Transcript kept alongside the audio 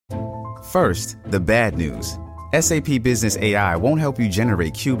First, the bad news. SAP Business AI won't help you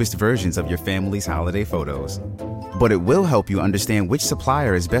generate cubist versions of your family's holiday photos. But it will help you understand which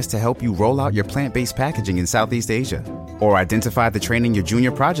supplier is best to help you roll out your plant-based packaging in Southeast Asia, or identify the training your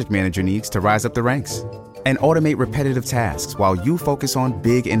junior project manager needs to rise up the ranks, and automate repetitive tasks while you focus on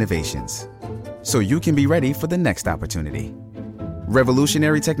big innovations, so you can be ready for the next opportunity.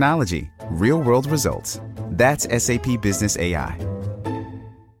 Revolutionary technology, real-world results. That's SAP Business AI.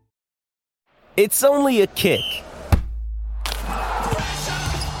 It's only a kick,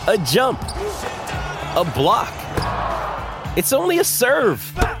 a jump, a block. It's only a serve.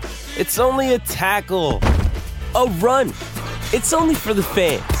 It's only a tackle, a run. It's only for the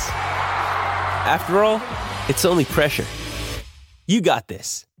fans. After all, it's only pressure. You got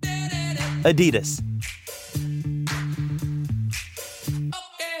this. Adidas.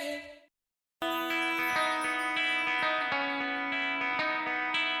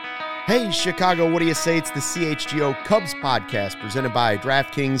 Hey, Chicago, what do you say? It's the CHGO Cubs podcast presented by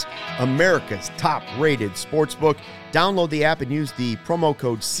DraftKings, America's top-rated sportsbook. Download the app and use the promo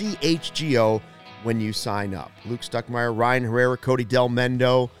code CHGO when you sign up. Luke Stuckmeyer, Ryan Herrera, Cody Del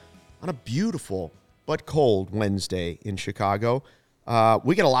Mendo on a beautiful but cold Wednesday in Chicago.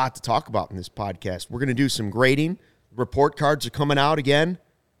 We got a lot to talk about in this podcast. We're going to do some grading. Report cards are coming out again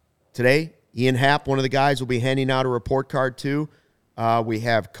today. Ian Happ, one of the guys, will be handing out a report card too. We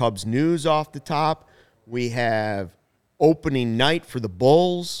have Cubs news off the top. We have opening night for the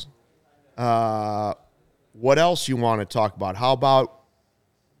Bulls. What else you want to talk about? How about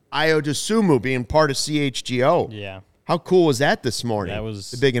Ayo Dosunmu being part of CHGO? Yeah. How cool was that this morning? That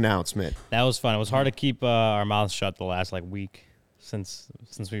was the big announcement. That was fun. It was hard to keep our mouths shut the last week since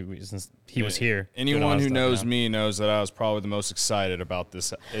he was here. Anyone who knows me knows that I was probably the most excited about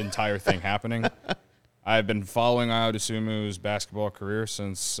this entire thing happening. I've been following Ayo Dosunmu's basketball career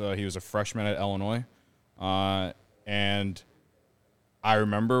since he was a freshman at Illinois. And I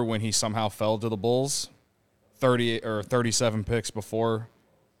remember when he somehow fell to the Bulls, 30 or 37 picks before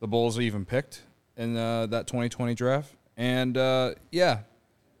the Bulls even picked in that 2020 draft. And, to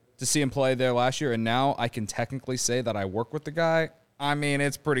see him play there last year, and now I can technically say that I work with the guy. I mean,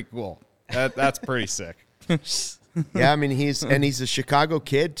 it's pretty cool. That's pretty sick. Yeah, I mean, he's a Chicago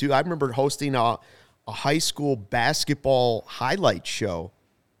kid, too. I remember hosting a high school basketball highlight show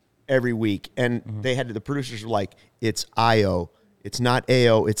every week, and they had the producers were like, "It's Ayo, it's not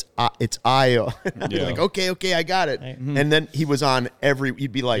Ayo, it's Ayo." Yeah. Like, okay, I got it. And then he was on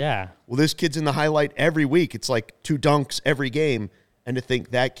you'd be like, well, this kid's in the highlight every week. It's like 2 dunks every game, and to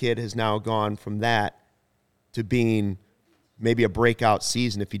think that kid has now gone from that to being maybe a breakout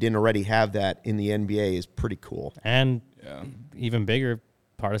season if he didn't already have that in the NBA is pretty cool. And even bigger.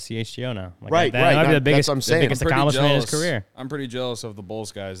 Part of CHGO now. Right. That might be the That's biggest, what I'm saying. the biggest accomplishment in his career. I'm pretty jealous of the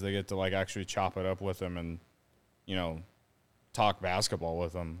Bulls guys. They get to actually chop it up with him and, talk basketball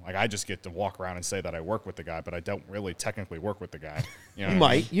with him. I just get to walk around and say that I work with the guy, but I don't really technically work with the guy. You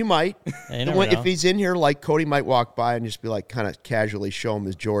might. If he's in here, Cody might walk by and just be kind of casually show him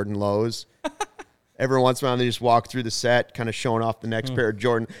his Jordan lows. Every once in a while, they just walk through the set, kind of showing off the next pair of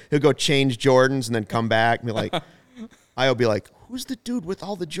Jordan. He'll go change Jordans and then come back and be like, I'll be like, who's the dude with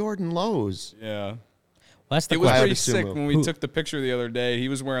all the Jordan lows? Yeah. Well, that's the it was pretty sick when we took the picture the other day. He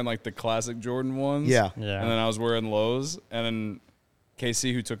was wearing the classic Jordan ones. Yeah. And then I was wearing lows. And then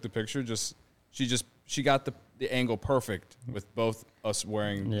Casey, who took the picture, she got the angle perfect with both us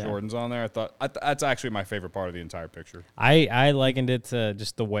wearing Jordans on there. I thought that's actually my favorite part of the entire picture. I likened it to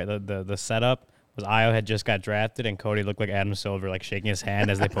just the way the setup was Ayo had just got drafted and Cody looked like Adam Silver, shaking his hand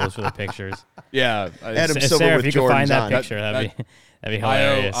as they posed for the pictures. Yeah. Adam Silver Sarah, with if you Jordans could find that on. picture, that'd be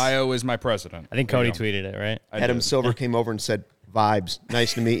hilarious. Ayo is my president. I think Cody tweeted it, right? Adam Silver came over and said, "Vibes,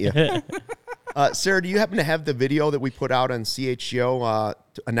 nice to meet you." Sarah, do you happen to have the video that we put out on CHGO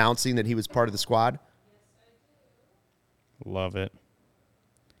announcing that he was part of the squad? Love it.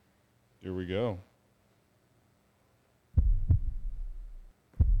 Here we go.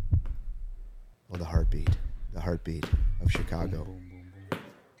 Oh, the heartbeat of Chicago.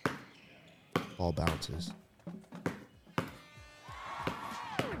 Ball bounces.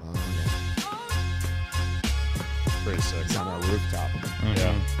 Pretty sick. It's on our rooftop. Mm-hmm.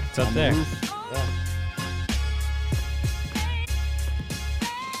 Yeah. It's up there.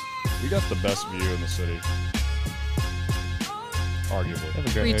 We got the best view in the city. Arguably.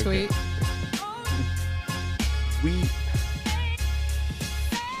 Retweet.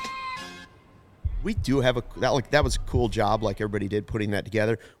 We do have that was a cool job, everybody did putting that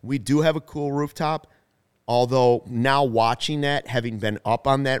together. We do have a cool rooftop, although now watching that, having been up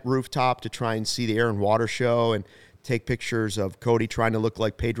on that rooftop to try and see the air and water show and take pictures of Cody trying to look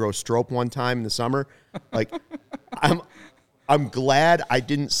like Pedro Strop one time in the summer. Like, I'm glad I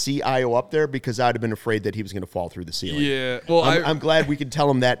didn't see Io up there because I'd have been afraid that he was going to fall through the ceiling. Yeah. Well, I'm glad we could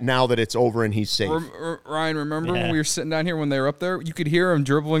tell him that now that it's over and he's safe. Ryan, remember when we were sitting down here when they were up there? You could hear him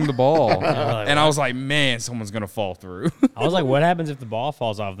dribbling the ball. And I was like, man, someone's going to fall through. I was like, what happens if the ball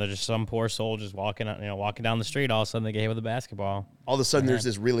falls off? There's just some poor soul just walking down the street. All of a sudden, they get hit with a basketball. All of a sudden, there's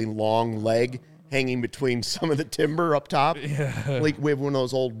this really long leg hanging between some of the timber up top. Yeah. Like, we have one of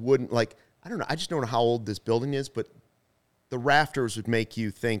those old wooden, like, I don't know. I just don't know how old this building is, but the rafters would make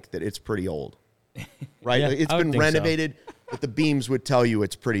you think that it's pretty old, right? Yeah, like, it's been renovated, but the beams would tell you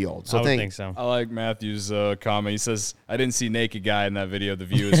it's pretty old. So I would think so. I like Matthew's comment. He says, I didn't see naked guy in that video. The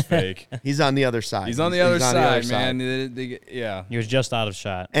view is fake. He's on the other side. He's on the other side, man. Yeah. He was just out of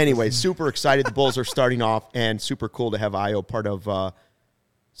shot. Anyway, super excited. The Bulls are starting off, and super cool to have Io part of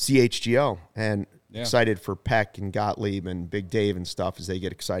CHGO. And excited for Peck and Gottlieb and Big Dave and stuff as they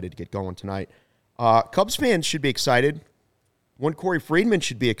get excited to get going tonight. Cubs fans should be excited. One Corey Friedman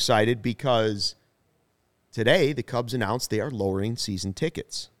should be excited because today the Cubs announced they are lowering season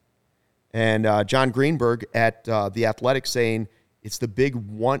tickets. And John Greenberg at The Athletic saying it's the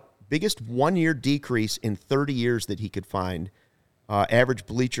biggest one-year decrease in 30 years that he could find. Average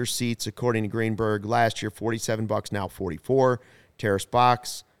bleacher seats, according to Greenberg, last year $47, now $44. Terrace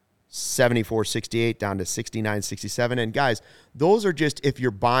box, $74.68 down to $69.67. And guys, those are just if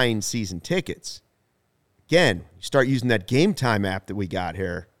you're buying season tickets. Again, you start using that Game Time app that we got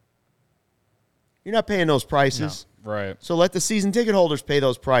here. You're not paying those prices. No, right. So let the season ticket holders pay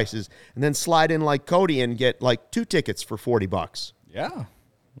those prices and then slide in like Cody and get like 2 tickets for $40. Yeah.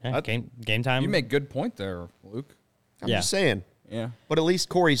 Game Time. You make good point there, Luke. I'm just saying. Yeah. But at least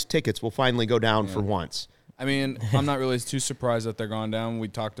Corey's tickets will finally go down for once. I mean, I'm not really too surprised that they're going down. We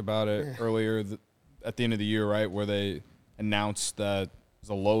talked about it earlier at the end of the year, right, where they announced that it was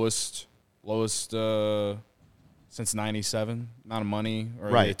the lowest since 97 amount of money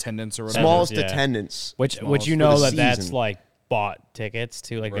or the attendance or whatever. Smallest attendance. Which you know that's like bought tickets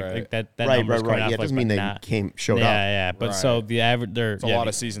too, like that number's coming out. Yeah, it doesn't mean they showed up. Yeah. But so the average, it's a lot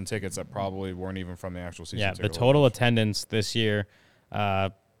of season tickets that probably weren't even from the actual season. Yeah, the total attendance this year.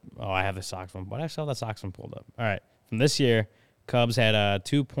 I have the Sox one, but I still have the Sox one pulled up. All right, from this year, Cubs had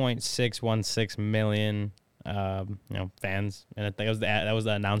 2.616 million, fans, and I think that was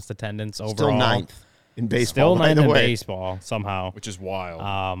the announced attendance overall. Still ninth in baseball. Still ninth in baseball somehow, which is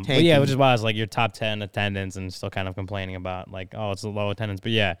wild. But yeah, which is why it's like your top 10 attendance, and still kind of complaining about like, oh, it's a low attendance.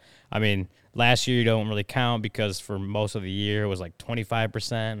 But yeah, I mean, last year you don't really count because for most of the year it was like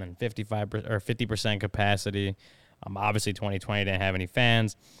 25% and 55% or 50% capacity. Obviously 2020 didn't have any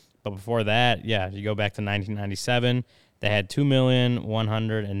fans, but before that, yeah, you go back to 1997, they had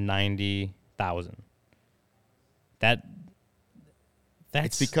 2,190,000. That's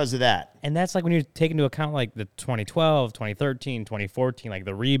it's because of that. And that's like when you take into account like the 2012, 2013, 2014, like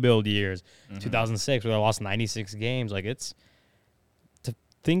the rebuild years, 2006 where they lost 96 games. Like it's to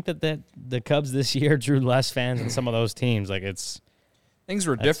think that the Cubs this year drew less fans than some of those teams. Like it's things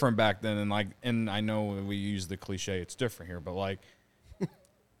were different back then, and I know we use the cliche, it's different here, but like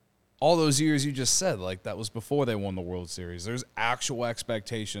all those years you just said, like that was before they won the World Series. There's actual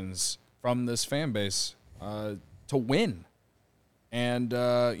expectations from this fan base to win. And,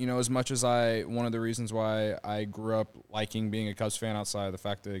 as much as one of the reasons why I grew up liking being a Cubs fan outside of the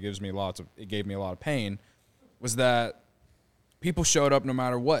fact that it gave me a lot of pain was that people showed up no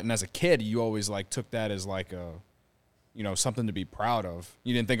matter what. And as a kid, you always like took that as like a, something to be proud of.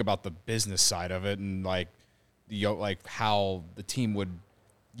 You didn't think about the business side of it and like how the team would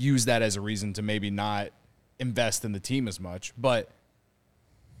use that as a reason to maybe not invest in the team as much. But,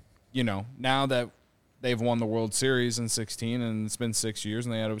 now that they've won the World Series in 2016, and it's been 6 years,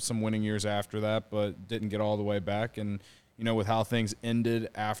 and they had some winning years after that, but didn't get all the way back. And, with how things ended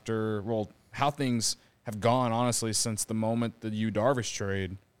how things have gone, honestly, since the moment the Yu Darvish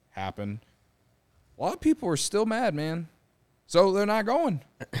trade happened, a lot of people are still mad, man. So they're not going.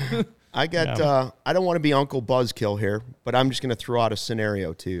 I don't want to be Uncle Buzzkill here, but I'm just going to throw out a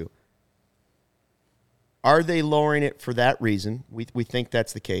scenario to you. Are they lowering it for that reason? We think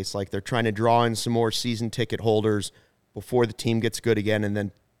that's the case. Like they're trying to draw in some more season ticket holders before the team gets good again, and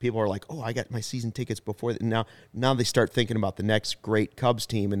then people are like, "Oh, I got my season tickets before." Now they start thinking about the next great Cubs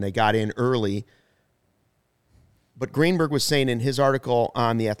team, and they got in early. But Greenberg was saying in his article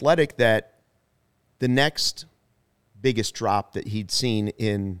on The Athletic that the next biggest drop that he'd seen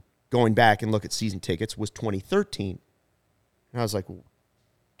in going back and look at season tickets was 2013. And I was like,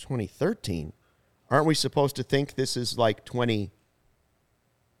 2013? Aren't we supposed to think this is like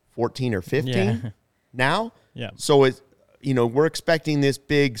 2014 or 15? Yeah. now. Yeah. So we're expecting this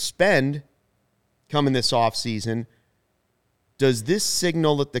big spend coming this offseason. Does this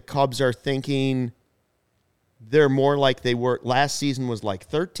signal that the Cubs are thinking they're more like they were last season was like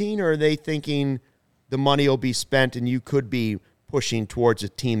 13, or are they thinking the money will be spent and you could be pushing towards a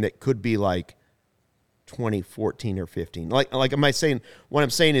team that could be like 2014 or 15? Like am I saying, what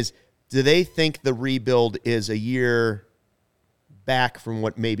I'm saying is, do they think the rebuild is a year back from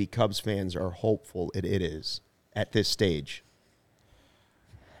what maybe Cubs fans are hopeful it is at this stage?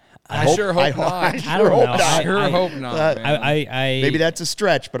 I sure hope not. I hope not. Maybe that's a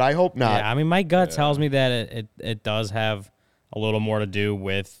stretch, but I hope not. Yeah, I mean, my gut tells me that it does have a little more to do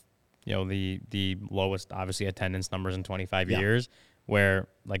with, the lowest, obviously, attendance numbers in 25 years, where,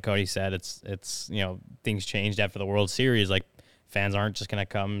 like Cody said, it's things changed after the World Series. Like, fans aren't just going to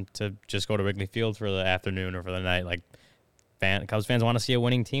come to just go to Wrigley Field for the afternoon or for the night. Like, Cubs fans want to see a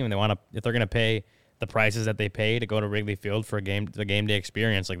winning team, and if they're going to pay the prices that they pay to go to Wrigley Field for the game day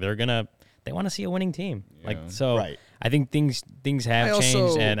experience, like they want to see a winning team. Yeah. Like, so right. I think things have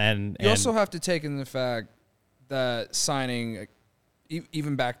changed, and you also have to take in the fact that signing,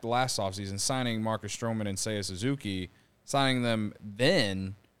 even back the last offseason, signing Marcus Stroman and Seiya Suzuki, signing them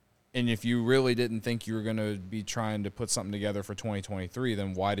then, and if you really didn't think you were going to be trying to put something together for 2023,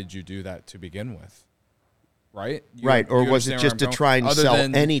 then why did you do that to begin with? Right? Or was it just to try and sell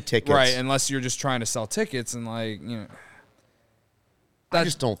any tickets? Right, unless you're just trying to sell tickets and I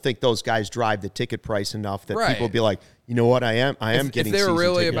just don't think those guys drive the ticket price enough that people be like, you know what, I am getting. If they were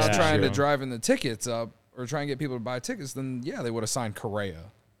really tickets. about trying to drive in the tickets up or try and get people to buy tickets, then they would have signed Correa.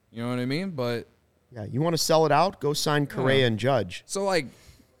 You know what I mean? But yeah, you want to sell it out? Go sign Correa and Judge. So to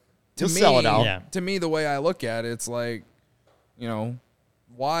me, sell it out. To me, the way I look at it, it's like,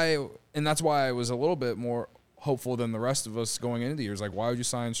 why, and that's why I was a little bit more hopeful than the rest of us going into the years. Like, why would you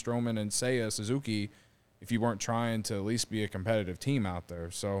sign Stroman and Seiya Suzuki if you weren't trying to at least be a competitive team out there?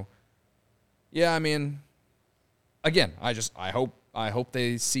 So, yeah, I mean, again, I hope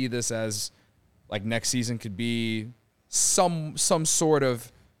they see this as like next season could be some sort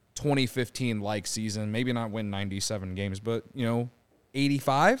of 2015 like season. Maybe not win 97 games, but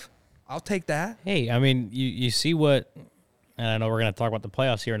 85. I'll take that. Hey, I mean, you see what. And I know we're going to talk about the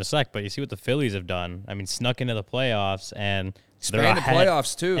playoffs here in a sec, but you see what the Phillies have done. I mean, snuck into the playoffs, and they're the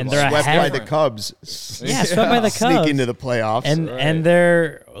playoffs too. And they're swept by the Cubs. Yeah, swept by the Cubs. Sneak into the playoffs, and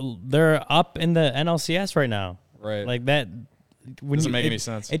they're up in the NLCS right now. Right, like that. Doesn't make any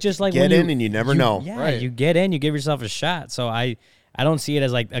sense. It's just like get in and you never know. Yeah, you get in, you give yourself a shot. So I don't see it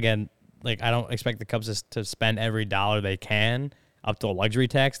as I don't expect the Cubs to spend every dollar they can up to a luxury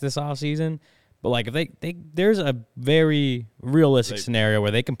tax this offseason. But, like, if there's a very realistic scenario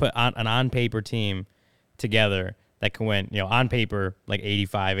where they can put an on-paper team together that can win, on paper, like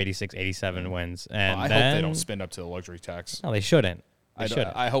 85, 86, 87 wins. And I hope they don't spend up to the luxury tax. No, they shouldn't.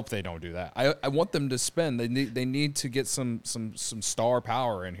 Shouldn't. I hope they don't do that. I want them to spend. They need to get some star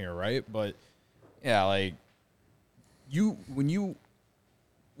power in here, right? But, yeah, like, we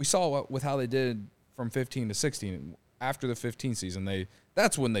saw with how they did from 15 to 16. After the 15 season,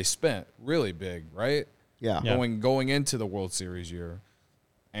 that's when they spent really big, right? Yeah. Going into the World Series year.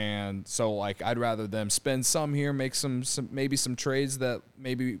 And so, like, I'd rather them spend some here, make some maybe some trades that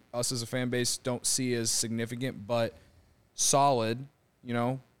maybe us as a fan base don't see as significant, but solid,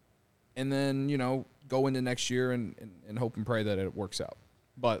 and then, go into next year and hope and pray that it works out.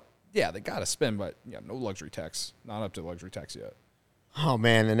 But, yeah, they got to spend, but, yeah, no luxury tax. Not up to luxury tax yet. Oh,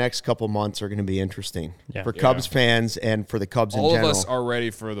 man, the next couple months are going to be interesting for Cubs fans and for the Cubs in general. All of us are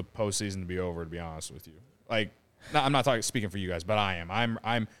ready for the postseason to be over, to be honest with you. Like, I'm not speaking for you guys, but I am.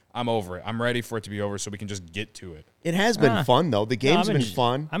 I'm over it. I'm ready for it to be over so we can just get to it. It has been fun, though. The game's been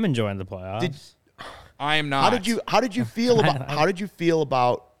fun. I'm enjoying the playoffs. I am not. How did you feel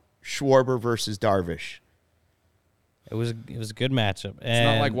about Schwarber versus Darvish? It was a good matchup. It's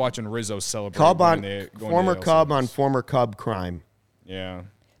not like watching Rizzo celebrate. Former Cub on former Cub crime. Yeah.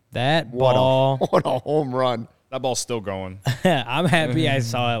 That ball. What a home run. That ball's still going. I'm happy I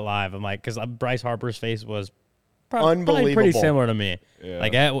saw it live. I'm like, because Bryce Harper's face was probably pretty similar to me. Yeah.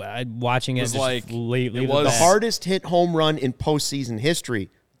 Like, watching it, it was the hardest hit home run in postseason history,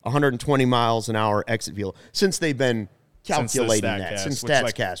 120 miles an hour exit velo, since they've been calculating since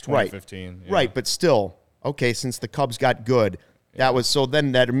StatsCast. Right. Yeah. Right, but still, okay, since the Cubs got good, that was, so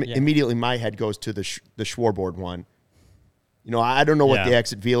then that immediately my head goes to the Schwarber one. I don't know what the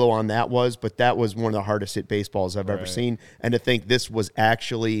exit velo on that was, but that was one of the hardest hit baseballs I've ever seen. And to think this was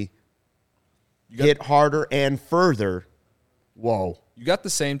actually hit harder and further, whoa! You got the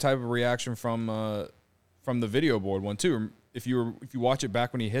same type of reaction from the video board one too. If you watch it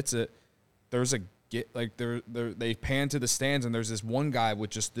back when he hits it, there's a they pan to the stands and there's this one guy with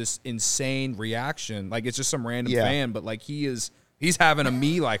just this insane reaction. Like it's just some random fan, but like he's having a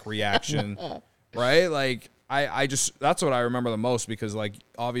me-like reaction, right? Like I just that's what I remember the most because like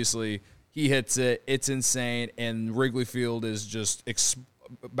obviously he hits it, it's insane, and Wrigley Field is just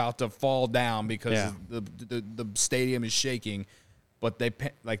about to fall down because the stadium is shaking. But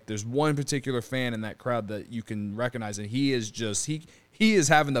there's one particular fan in that crowd that you can recognize, and he is just he is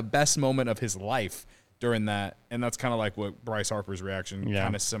having the best moment of his life during that, and that's kind of like what Bryce Harper's reaction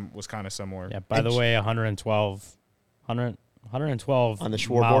was kind of similar. Yeah. By the way, 112 on the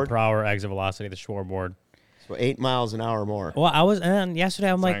Schwarber mile per hour exit velocity, the Schwarber. So 8 miles an hour more. Well,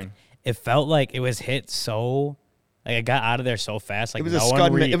 yesterday I'm like, it felt like it was hit so. Like it got out of there so fast. Like it was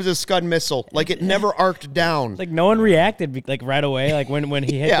a Scud missile. Like it never arced down. Like no one reacted like right away. Like when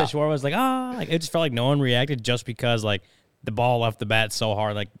he hit the shore, I was like, like it just felt like no one reacted just because like the ball left the bat so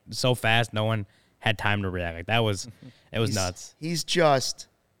hard, like so fast, no one had time to react. Like it was nuts. He's just,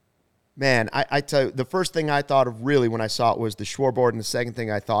 man. I tell you, the first thing I thought of really when I saw it was the Schwarber, and the second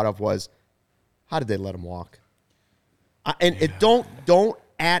thing I thought of was, how did they let him walk? Don't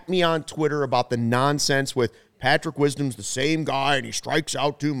at me on Twitter about the nonsense with Patrick Wisdom's the same guy and he strikes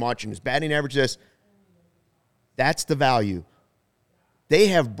out too much and his batting average is this. That's the value. They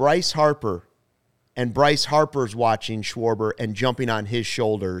have Bryce Harper, and Bryce Harper's watching Schwarber and jumping on his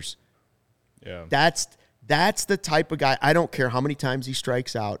shoulders. Yeah. That's the type of guy. I don't care how many times he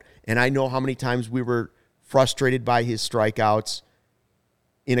strikes out, and I know how many times we were frustrated by his strikeouts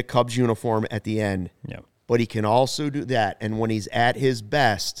in a Cubs uniform at the end. Yeah. But he can also do that, and when he's at his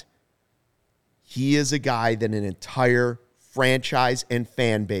best, he is a guy that an entire franchise and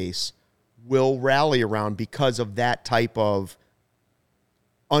fan base will rally around because of that type of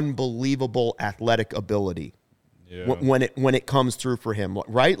unbelievable athletic ability when it comes through for him,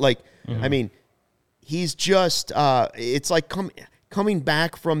 right? Like, I mean, he's just it's like coming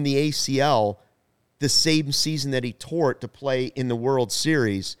back from the ACL the same season that he tore it to play in the World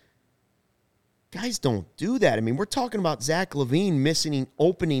Series. Guys don't do that. I mean, we're talking about Zach Levine missing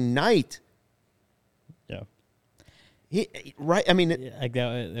opening night. Right, I mean, like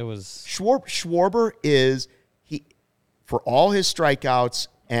that. It was Schwarber is for all his strikeouts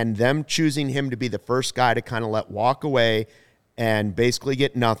and them choosing him to be the first guy to kind of let walk away and basically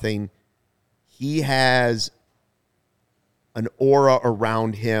get nothing. He has an aura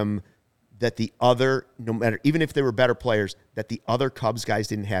around him that the other, no matter even if they were better players, that the other Cubs guys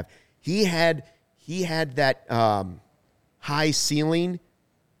didn't have. He had that high ceiling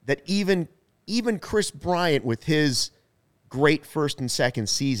that even Chris Bryant with his great first and second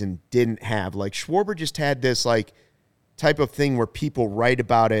season didn't have. Like Schwarber just had this like type of thing where people write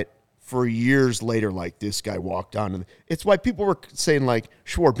about it for years later, like this guy walked on. And it's why people were saying like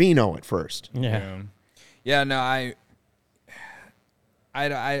Schwarbino at first. Yeah. No,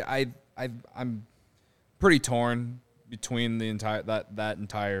 I'm pretty torn between the entire that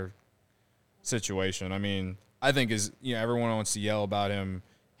entire situation. I mean, I think everyone wants to yell about him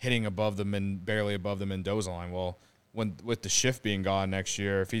hitting barely above the Mendoza line. Well, with the shift being gone next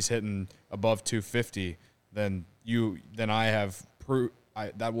year, if he's hitting above 250, then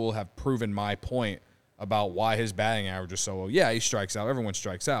that will have proven my point about why his batting average is so low. Yeah, he strikes out. Everyone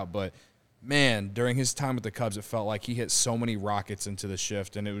strikes out, but man, during his time with the Cubs, it felt like he hit so many rockets into the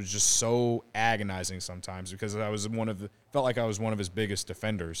shift, and it was just so agonizing sometimes because felt like I was one of his biggest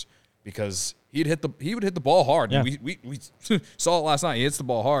defenders because he would hit the ball hard. Yeah. We saw it last night. He hits the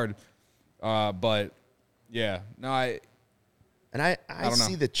ball hard, but yeah, no, I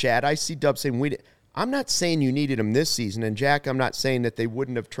see the chat. I see Dub saying I'm not saying you needed him this season, and Jack, I'm not saying that they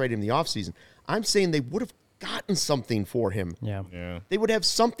wouldn't have traded him the offseason. I'm saying they would have gotten something for him. Yeah. They would have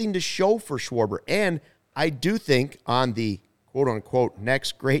something to show for Schwarber. And I do think on the quote-unquote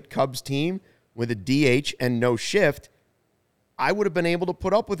next great Cubs team with a DH and no shift, I would have been able to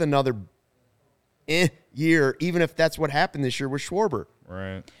put up with another year, even if that's what happened this year with Schwarber.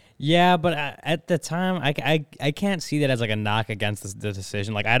 Right. Yeah, but at the time, I can't see that as like a knock against the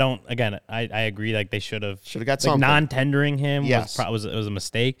decision. Like I agree. Like they should have got something. Non-tendering him was a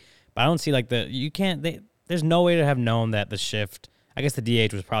mistake. But I don't see like there's no way to have known that the shift. I guess the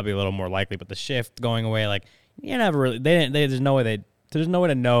DH was probably a little more likely, but the shift going away, like you never really. There's no way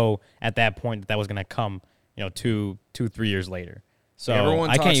to know at that point that was going to come. 2-3 years later. So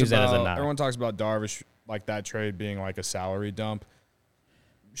I can't use that as a knock. Everyone talks about Darvish like that trade being like a salary dump.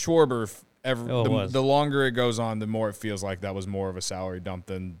 Schwarber, the longer it goes on, the more it feels like that was more of a salary dump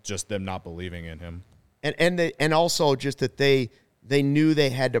than just them not believing in him. And also just that they knew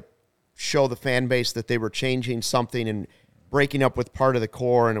they had to show the fan base that they were changing something and breaking up with part of the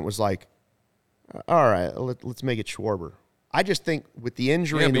core, and it was like, All right, let's make it Schwarber. I just think with the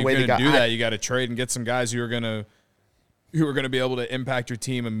injury and the way they got do that, you got to trade and get some guys who are gonna be able to impact your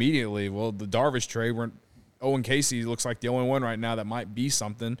team immediately. Well, the Darvish trade, Owen Casey looks like the only one right now that might be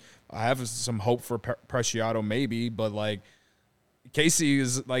something. I have some hope for Preciado maybe, but like Casey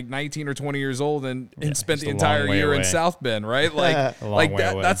is like 19 or 20 years old and spent the entire year in South Bend, right? Like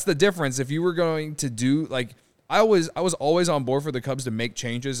that's the difference. If you were going to do like I was always on board for the Cubs to make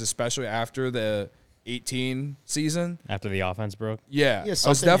changes, especially after the 18 season. After the offense broke? Yeah, I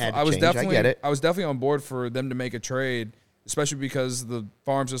was definitely on board for them to make a trade, especially because the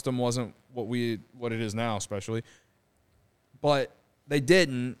farm system wasn't what it is now, especially. But they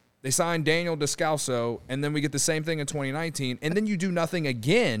didn't. They signed Daniel Descalso, and then we get the same thing in 2019, and then you do nothing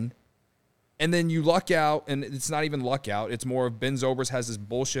again, and then you luck out, and it's not even luck out. It's more of Ben Zobrist has this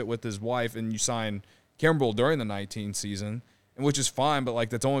bullshit with his wife, and you sign Kimbrel during the 19 season, and which is fine, but like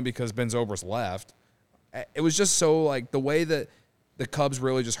that's only because Ben Zobrist left. It was just so like the way that the Cubs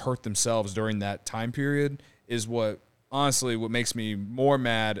really just hurt themselves during that time period is what makes me more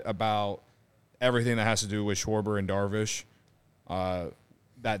mad about everything that has to do with Schwarber and Darvish.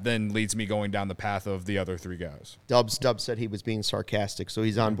 That then leads me going down the path of the other three guys. Dubs said he was being sarcastic, so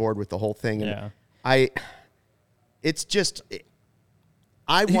he's on board with the whole thing. And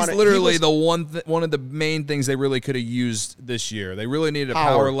He's literally one of the main things they really could have used this year. They really needed a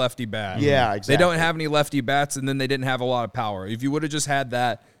power lefty bat. Yeah, exactly. They don't have any lefty bats, and then they didn't have a lot of power. If you would have just had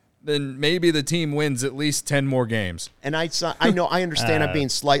that, then maybe the team wins at least 10 more games. And I understand I'm being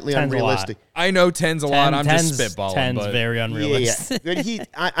slightly unrealistic. I know 10's a lot. I'm just spitballing. 10's very unrealistic. Yeah.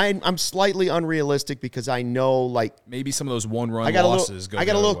 I'm slightly unrealistic because I know like maybe some of those one-run losses I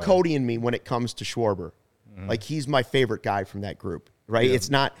got a little Cody in me when it comes to Schwarber. Mm-hmm. Like he's my favorite guy from that group, right?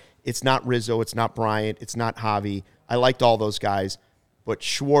 Yeah. It's not Rizzo, it's not Bryant, it's not Javi. I liked all those guys, but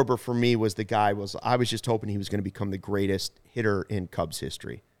Schwarber for me was the guy. I was just hoping he was going to become the greatest hitter in Cubs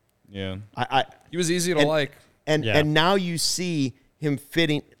history. Yeah, he was easy to like, and now you see him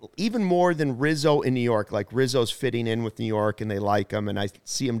fitting even more than Rizzo in New York. Like Rizzo's fitting in with New York, and they like him, and I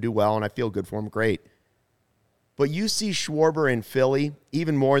see him do well, and I feel good for him. Great, but you see Schwarber in Philly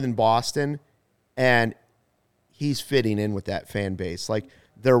even more than Boston, and he's fitting in with that fan base. Like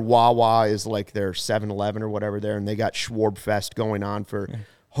their Wawa is like their 7-Eleven or whatever there, and they got Schwarb Fest going on for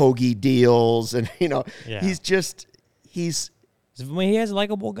hoagie deals, and he's. I mean, he has a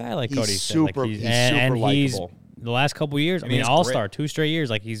likable guy like Cody said. He's super likable. The last couple of years, I mean, all-star, 2 straight years,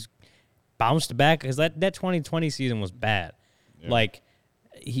 like he's bounced back because that 2020 season was bad. Yeah. Like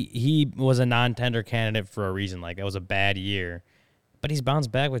he was a non-tender candidate for a reason. Like it was a bad year, but he's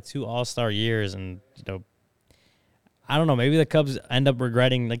bounced back with 2 all-star years, and I don't know. Maybe the Cubs end up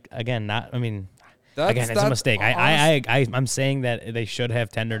regretting. Like again, it's a mistake. I'm saying that they should have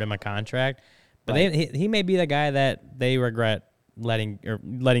tendered him a contract, but he may be the guy that they regret letting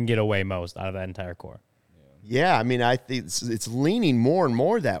get away most out of that entire core. Yeah, I mean, I think it's leaning more and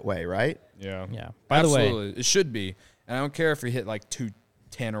more that way, right? Yeah. By the way, it should be. And I don't care if he hit like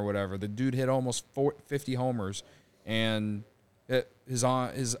 210 or whatever. The dude hit almost 50 homers, and his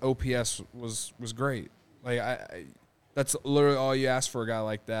OPS was great. Like that's literally all you ask for a guy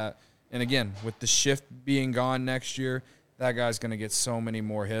like that. And again, with the shift being gone next year, that guy's going to get so many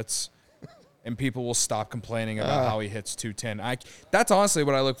more hits. And people will stop complaining about how he hits 210. That's honestly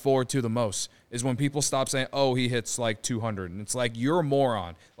what I look forward to the most is when people stop saying, oh, he hits like 200. And it's like, you're a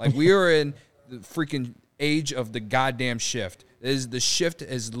moron. Like, we are in the freaking age of the goddamn shift. The shift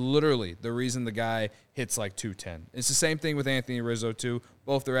is literally the reason the guy hits like 210. It's the same thing with Anthony Rizzo, too.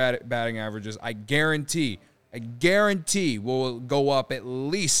 Both their batting averages, I guarantee will go up at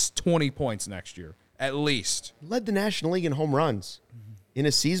least 20 points next year. At least. Led the National League in home runs. In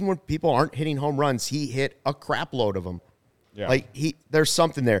a season when people aren't hitting home runs, he hit a crap load of them. Yeah. Like there's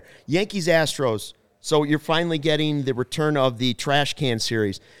something there. Yankees, Astros. So you're finally getting the return of the trash can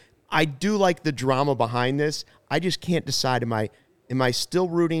series. I do like the drama behind this. I just can't decide. Am I still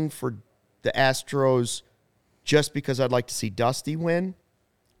rooting for the Astros just because I'd like to see Dusty win,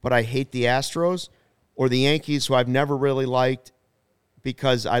 but I hate the Astros, or the Yankees, who I've never really liked,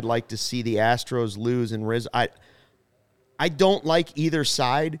 because I'd like to see the Astros lose and Rizzo. I don't like either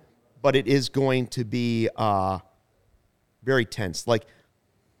side, but it is going to be very tense. Like,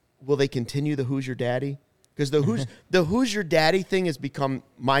 will they continue the Who's Your Daddy? Because the Who's Your Daddy thing has become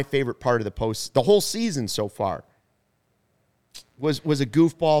my favorite part of the whole season so far. Was a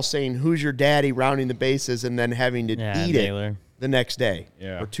goofball saying Who's Your Daddy, rounding the bases, and then having to eat it the next day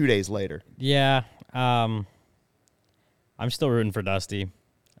or 2 days later. Yeah, I'm still rooting for Dusty.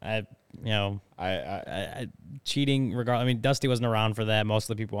 cheating. I mean, Dusty wasn't around for that. Most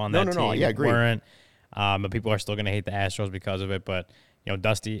of the people on that team agreed. weren't. But people are still going to hate the Astros because of it. But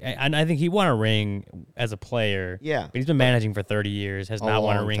Dusty, and I think he won a ring as a player. Yeah, but he's been managing for 30 years. Has not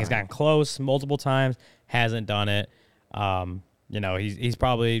won a ring. He's gotten close multiple times. Hasn't done it. He's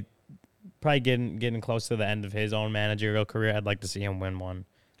probably getting close to the end of his own managerial career. I'd like to see him win one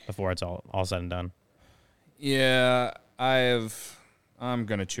before it's all said and done. Yeah, I'm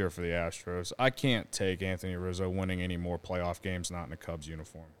going to cheer for the Astros. I can't take Anthony Rizzo winning any more playoff games not in a Cubs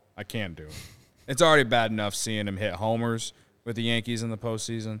uniform. I can't do it. It's already bad enough seeing him hit homers with the Yankees in the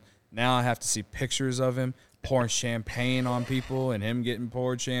postseason. Now I have to see pictures of him pouring champagne on people and him getting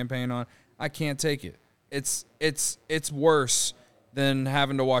poured champagne on. I can't take it. It's worse than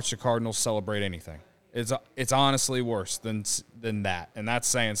having to watch the Cardinals celebrate anything. It's honestly worse than that, and that's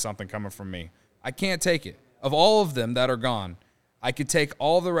saying something coming from me. I can't take it. Of all of them that are gone, I could take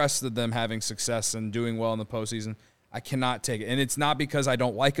all the rest of them having success and doing well in the postseason. I cannot take it. And it's not because I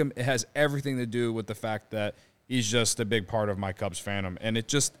don't like him. It has everything to do with the fact that he's just a big part of my Cubs fandom. And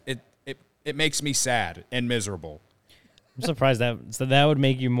it makes me sad and miserable. I'm surprised that would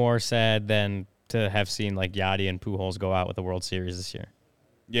make you more sad than to have seen like Yachty and Pujols go out with the World Series this year.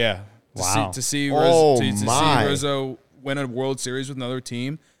 Yeah. Wow. To see my. Rizzo win a World Series with another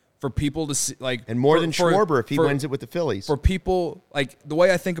team, for people to see, like, and more than Schwarber if he wins it with the Phillies. For people, like, the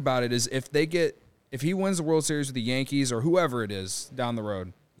way I think about it is if he wins the World Series with the Yankees or whoever it is down the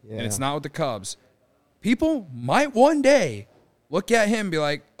road, and it's not with the Cubs, people might one day look at him and be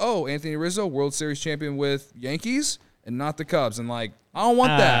like, "Oh, Anthony Rizzo, World Series champion with Yankees and not the Cubs," and like, I don't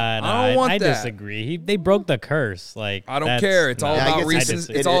want that. I disagree. They broke the curse. Like, I don't care. It's all about recent.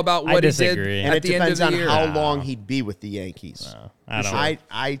 It's all about what he did and at the end of the year. It depends on how long he'd be with the Yankees.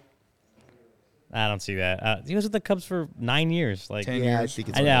 I don't see that. He was with the Cubs for 9 years. Like, 10 years. I think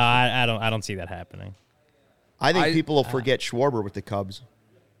it's. I don't see that happening. I think people will forget Schwarber with the Cubs.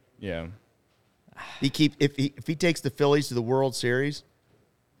 Yeah. If he takes the Phillies to the World Series,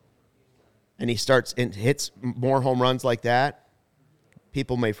 and he starts and hits more home runs like that,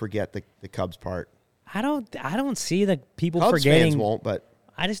 people may forget the Cubs part. I don't see the people Cubs forgetting. Fans won't, but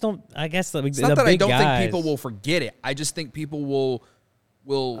I just don't. I guess it's not that I don't think people will forget it. I just think people will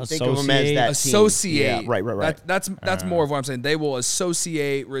think of him as that associate. Yeah, right. That's more of what I'm saying. They will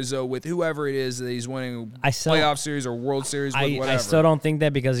associate Rizzo with whoever it is that he's winning playoff series or World Series with, whatever. I still don't think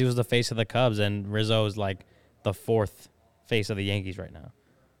that because he was the face of the Cubs and Rizzo is like the fourth face of the Yankees right now.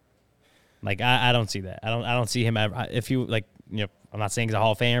 Like, I don't see that. I don't see him ever. If you like, I'm not saying he's a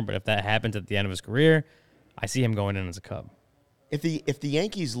Hall of Famer, but if that happens at the end of his career, I see him going in as a Cub. If the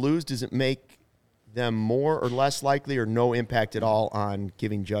Yankees lose, does it make them more or less likely or no impact at all on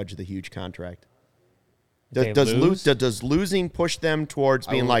giving Judge the huge contract? Does losing push them towards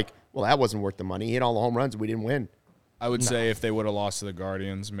being like, well, that wasn't worth the money. He hit all the home runs and we didn't win? I would say if they would have lost to the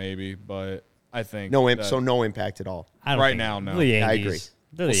Guardians, maybe, but I think no impact at all. Right now, no. The Yankees. I agree.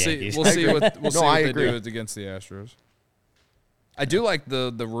 We'll see. We'll see what they agree. do against the Astros. I do like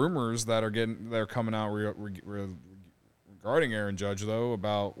the rumors that are coming out regarding Aaron Judge, though,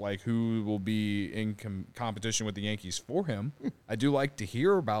 about like who will be in competition with the Yankees for him. I do like to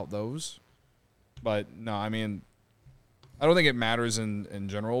hear about those, but no, I mean, I don't think it matters in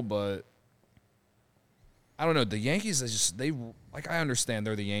general, but I don't know. The Yankees, I understand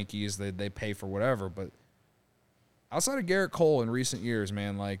they're the Yankees. They pay for whatever, but outside of Garrett Cole in recent years,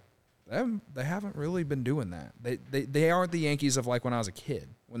 man, like they haven't really been doing that. They aren't the Yankees of like when I was a kid,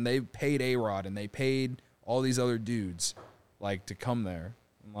 when they paid A-Rod and they paid all these other dudes like to come there.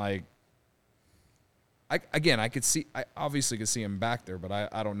 Like, I obviously could see him back there, but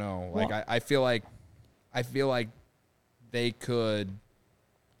I don't know. Like, I feel like they could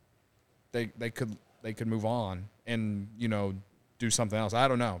move on and do something else. I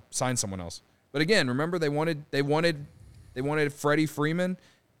don't know, sign someone else. But again, remember they wanted Freddie Freeman,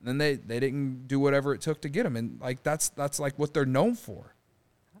 and then they didn't do whatever it took to get him, and like that's like what they're known for.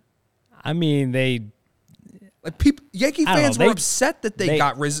 I mean, Yankee fans were upset that they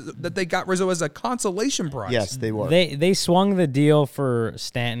got Rizzo as a consolation prize. Yes, they were. They swung the deal for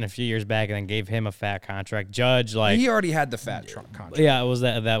Stanton a few years back and then gave him a fat contract. Judge, like, he already had the fat contract. Yeah, it was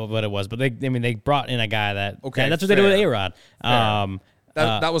that what it was. But they brought in a guy that that's what they fair. did with A-Rod.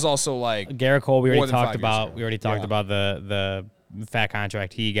 That was also like Garrett Cole. We already talked about the fat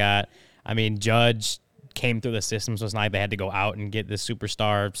contract he got. I mean, Judge came through the system, so it's not like they had to go out and get this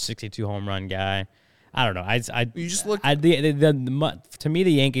superstar 62 home run guy. I don't know. You just look. To me,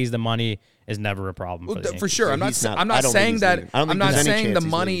 the Yankees, the money is never a problem for sure. I'm not saying the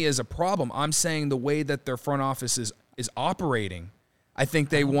money is a problem. I'm saying the way that their front office is operating. I think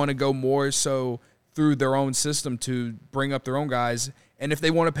they want to go more so through their own system to bring up their own guys. And if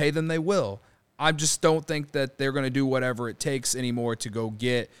they want to pay them, they will. I just don't think that they're going to do whatever it takes anymore to go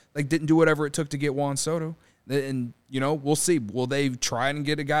get, didn't do whatever it took to get Juan Soto. And, we'll see. Will they try and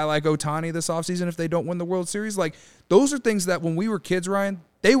get a guy like Ohtani this offseason if they don't win the World Series? Those are things that when we were kids, Ryan,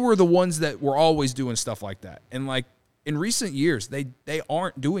 they were the ones that were always doing stuff like that. And, in recent years, they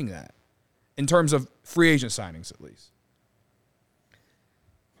aren't doing that in terms of free agent signings, at least.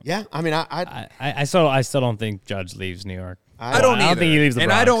 Yeah, I mean, I still don't think Judge leaves New York. I don't either. I don't think he leaves the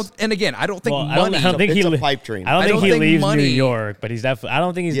Bronx. I don't think money. I don't think it's he a pipe dream. I don't think he leaves money, New York, but he's definitely. I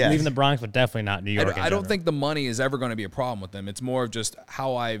don't think he's Yes. leaving the Bronx, but definitely not New York. I don't think the money is ever going to be a problem with them. It's more of just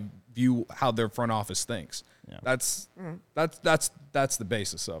how I view how their front office thinks. Yeah. That's the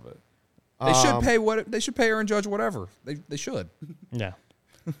basis of it. They should pay they should pay Aaron Judge whatever. They should. Yeah.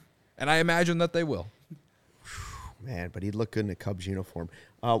 And I imagine that they will. Man, but he'd look good in a Cubs uniform.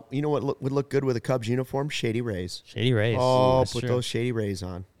 You know what would look good with a Cubs uniform? Shady Rays. Shady Rays. Oh, That's put true. those Shady Rays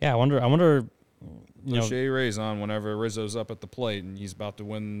on. Yeah, I wonder. Put Shady Rays on whenever Rizzo's up at the plate and he's about to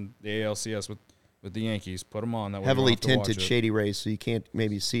win the ALCS with the Yankees. Put them on. That way Heavily you don't have to watch tinted it. Shady Rays, so you can't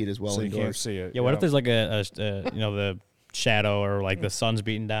maybe see it as well So you indoors. can't see it. Yeah, what if there's the shadow or the sun's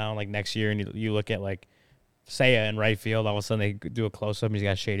beating down next year, and you look at Seiya in right field, all of a sudden they do a close up and he's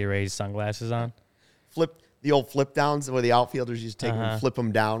got Shady Rays sunglasses on. The old flip downs where the outfielders used to take them and flip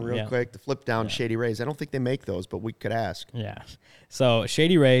them down real Yeah. quick. The flip down Shady Rays. I don't think they make those, but we could ask. Yeah. So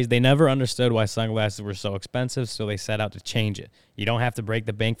Shady Rays, they never understood why sunglasses were so expensive, so they set out to change it. You don't have to break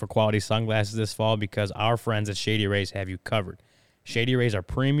the bank for quality sunglasses this fall because our friends at Shady Rays have you covered. Shady Rays are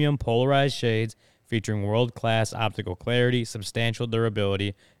premium polarized shades featuring world-class optical clarity, substantial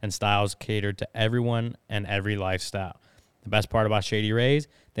durability, and styles catered to everyone and every lifestyle. The best part about Shady Rays,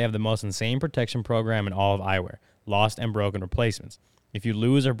 they have the most insane protection program in all of eyewear, lost and broken replacements. If you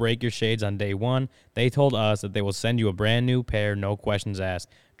lose or break your shades on day one, they told us that they will send you a brand new pair, no questions asked.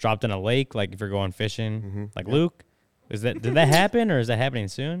 Dropped in a lake, if you're going fishing, Luke. Did that happen, or is that happening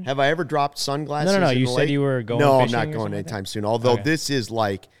soon? Have I ever dropped sunglasses? No. in You the said lake? you were going No, I'm fishing not or going something like anytime that? soon. Although Okay. this is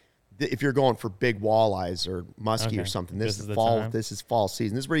if you're going for big walleyes or muskie Okay. or something, This this is is the fall. time? This is fall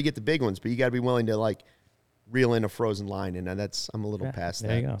season. This is where you get the big ones, but you got to be willing to reel in a frozen line, and I'm a little past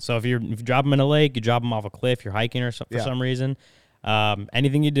There that. you go. So if you drop them in a lake, you drop them off a cliff, you're hiking for some reason,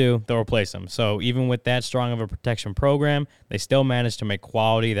 anything you do, they'll replace them. So even with that strong of a protection program, they still manage to make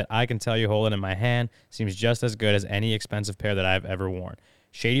quality that I can tell you holding in my hand seems just as good as any expensive pair that I've ever worn.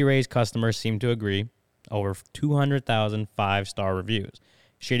 Shady Rays customers seem to agree. Over 200,000 5-star reviews.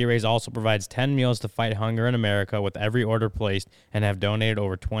 Shady Rays also provides 10 meals to fight hunger in America with every order placed and have donated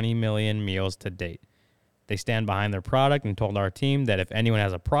over 20 million meals to date. They stand behind their product and told our team that if anyone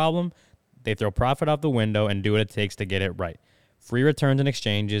has a problem, they throw profit out the window and do what it takes to get it right. Free returns and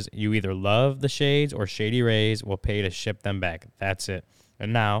exchanges. You either love the shades or Shady Rays will pay to ship them back. That's it.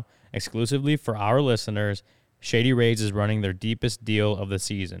 And now, exclusively for our listeners, Shady Rays is running their deepest deal of the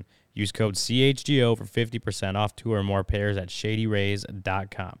season. Use code CHGO for 50% off 2 or more pairs at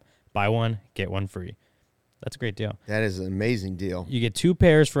shadyrays.com. Buy one, get one free. That's a great deal. That is an amazing deal. You get 2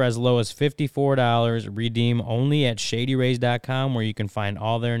 pairs for as low as $54. Redeem only at shadyrays.com, where you can find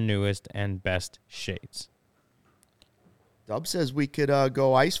all their newest and best shades. Dub says we could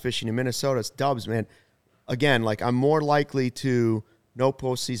go ice fishing in Minnesota. It's Dubs, man. Again, I'm more likely to, no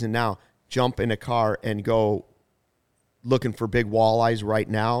postseason now, jump in a car and go looking for big walleyes right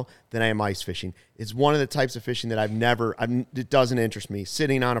now than I am ice fishing. It's one of the types of fishing that it doesn't interest me.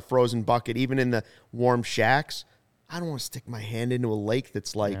 Sitting on a frozen bucket, even in the warm shacks, I don't want to stick my hand into a lake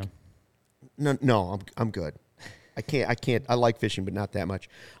that's no, I'm good. I can't. I like fishing, but not that much.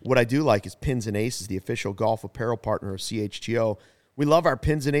 What I do like is Pins and Aces, the official golf apparel partner of CHGO. We love our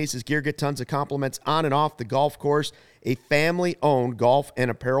Pins and Aces gear. Get tons of compliments on and off the golf course. A family-owned golf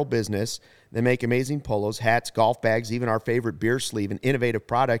and apparel business. They make amazing polos, hats, golf bags, even our favorite beer sleeve, an innovative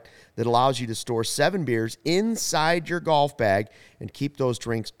product that allows you to store 7 beers inside your golf bag and keep those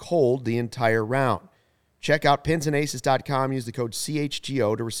drinks cold the entire round. Check out pinsandaces.com. Use the code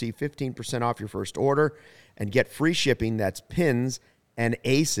CHGO to receive 15% off your first order and get free shipping. That's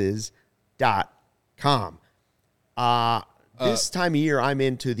pinsandaces.com. This time of year, I'm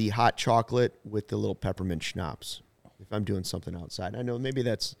into the hot chocolate with the little peppermint schnapps. If I'm doing something outside, I know maybe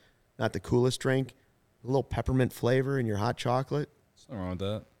that's not the coolest drink. A little peppermint flavor in your hot chocolate. What's wrong with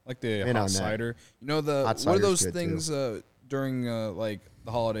that? Like the In on hot that. cider. What are cider's those good, things during the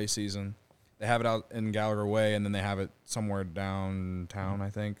holiday season? They have it out in Gallagher Way, and then they have it somewhere downtown, I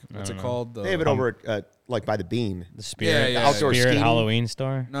think. What's it called? They have it over at by the Bean. The Spirit, outdoor Spirit skating. Halloween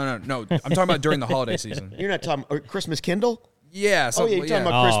store. No. I'm talking about during the holiday season. You're not talking Christmas Kindle? Yeah. Oh, yeah, you're talking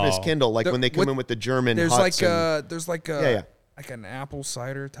about Christmas Kindle, like There- when they come in with the German There's huts. like an apple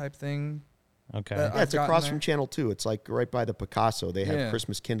cider type thing. Okay. Yeah, it's I've across gotten from there. Channel 2. It's like right by the Picasso. They have Yeah.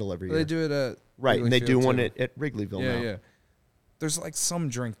 Christmas Kindle every year. They do it at Right, and they do Wrigley one Field, at Wrigleyville too. now. Yeah. There's like some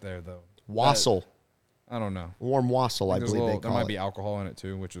drink there though. Wassail. I don't know. Warm wassail, I There's believe they there call might it. be alcohol in it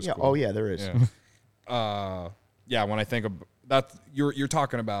too, which is Yeah. cool. Oh, yeah, there is. Yeah. Yeah. When I think of that, you're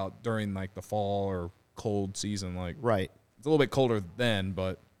talking about during like the fall or cold season. Like Right. it's a little bit colder then,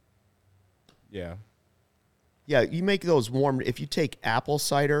 but yeah. Yeah, you make those warm. If you take apple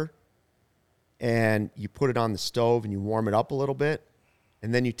cider and you put it on the stove and you warm it up a little bit,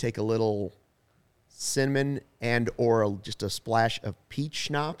 and then you take a little cinnamon and or just a splash of peach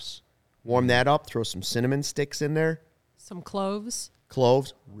schnapps, warm that up, throw some cinnamon sticks in there, Some cloves.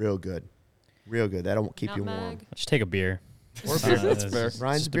 cloves, real good. Real good. That'll keep you warm. Nutmeg. Just take a beer. Or beer. That's it's fair. just-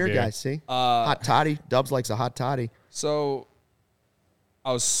 Ryan's just a beer guy, see? Uh, Hot toddy. Dubs likes a hot toddy. So,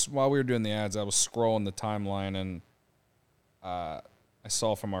 while we were doing the ads, I was scrolling the timeline, and I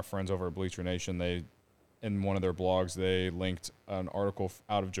saw from our friends over at Bleacher Nation, in one of their blogs, they linked an article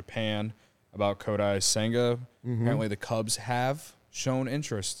out of Japan about Kodai Senga. Apparently, the Cubs have shown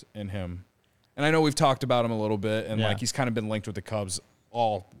interest in him, and I know we've talked about him a little bit, and Yeah. like he's kind of been linked with the Cubs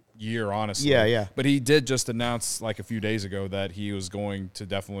all year, honestly. Yeah. But he did just announce like a few days ago that he was going to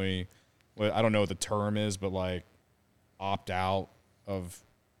definitely, well, I don't know what the term is, but like opt out of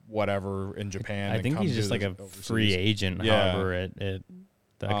whatever in Japan. I and think come he's to just like a overseas. free agent. Yeah. However,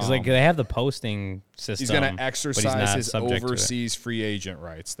 because like they have the posting system. He's going to but exercise not his subject to it. overseas free agent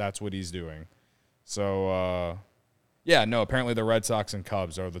rights. That's what he's doing. So, yeah, no, apparently the Red Sox and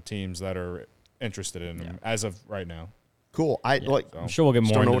Cubs are the teams that are interested in him as of right now. Cool. I'm sure we'll get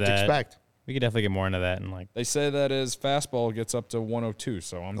just more don't know into what that. to expect. We could definitely get more into that and like. They say that his fastball gets up to 102,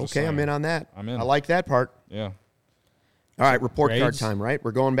 so I'm just Okay, saying. I'm in on that. I'm in. I like that part. Yeah. All right, report card Grades? time, right?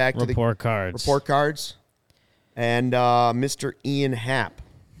 We're going back to the Report cards. report cards. And Mr. Ian Happ.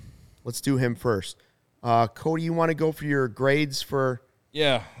 Let's do him first. Cody, you want to go for your grades for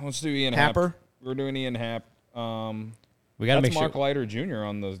Yeah, let's do Ian Happer? Happ. We're doing Ian Happ. We got to That's make Mark sure. Leiter Jr.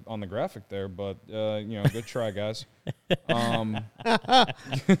 on the graphic there, but good try, guys. I'm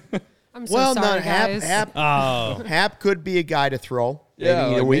so sorry, guys. Oh, Hap could be a guy to throw. Yeah,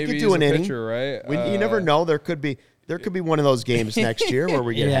 maybe, like we maybe could he's do an a inning. pitcher, right? You never know. There could be one of those games next year where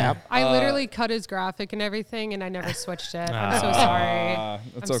we get Yeah. Hap. I literally cut his graphic and everything, and I never switched it. I'm so sorry.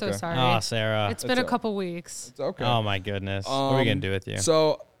 That's I'm okay. so sorry. oh, Sarah. It's been a couple weeks. It's okay. Oh my goodness. what are we gonna do with you?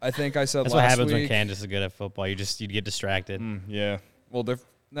 So I think I said That's what last happens when week. Candace is good at football. You get distracted. Yeah. Well,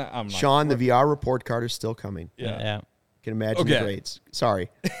 I'm not. Sean, the VR report card is still coming. Yeah. Can imagine the Okay. grades. Sorry.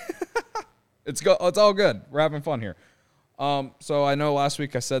 It's all good. We're having fun here. So I know last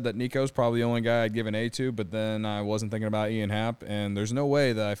week I said that Nico's probably the only guy I'd give an A to, but then I wasn't thinking about Ian Happ, and there's no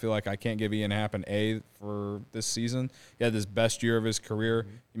way that I feel like I can't give Ian Happ an A for this season. He had this best year of his career.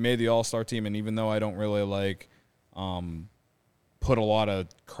 He made the All-Star team, and even though I don't really put a lot of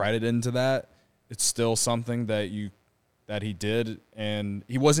credit into that, it's still something that he did, and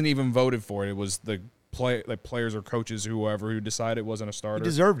he wasn't even voted for it. It was the players or coaches, whoever, who decided it wasn't a starter. He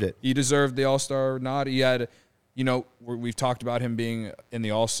deserved it. He deserved the All-Star nod. He had, we've talked about him being in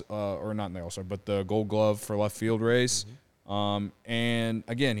the or not in the All-Star, but the Gold Glove for left field race. And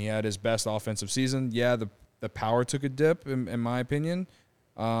again, he had his best offensive season. Yeah, the power took a dip in my opinion.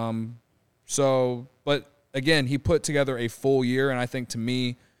 But again, he put together a full year, and I think to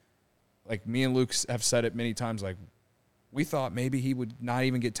me, like me and Luke have said it many times, like we thought maybe he would not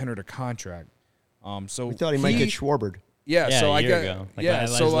even get tendered a contract. So We thought he might get Schwarbered. Yeah, Yeah, so a I year got ago. Like, yeah,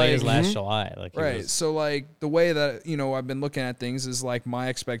 as so late like as last July, like he right. was- So like the way that I've been looking at things is like my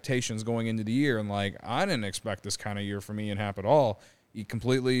expectations going into the year, and like I didn't expect this kind of year from Ian Happ at all. He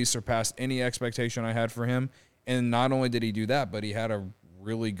completely surpassed any expectation I had for him, and not only did he do that, but he had a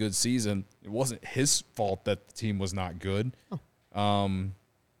really good season. It wasn't his fault that the team was not good. And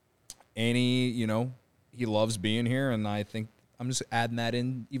he loves being here, and I think I'm just adding that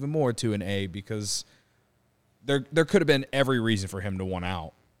in even more to an A because there could have been every reason for him to want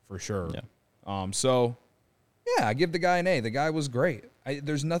out for sure. Yeah. So yeah, I give the guy an A. The guy was great.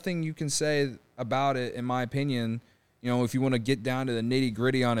 There's nothing you can say about it, in my opinion. If you want to get down to the nitty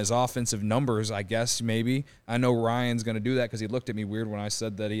gritty on his offensive numbers, I guess maybe. I know Ryan's going to do that because he looked at me weird when I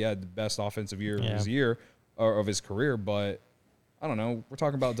said that he had the best offensive year of his year or of his career. But I don't know. We're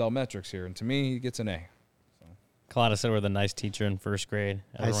talking about Dell metrics here, and to me, he gets an A. Kalata said we're the nice teacher in first grade.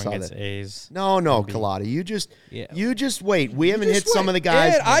 Everyone saw gets that. A's. No, Kalata. You just wait. We haven't Just hit some wait. of the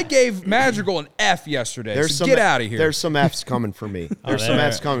guys. And I gave Madrigal an F yesterday. There's So some get out of here. There's some F's coming for me. There's some there-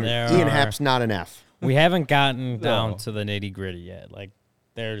 F's coming. there Ian are. Happ's not an F. we haven't gotten down to the nitty gritty yet. Like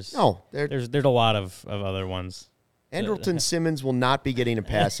there's a lot of other ones. Andrelton Simmons will not be getting a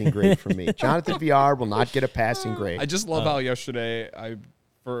passing grade from me. Jonathan VR will not get a passing grade. I just love how yesterday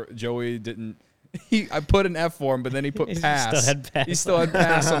for Joey didn't. I put an F for him, but then he put pass. He still had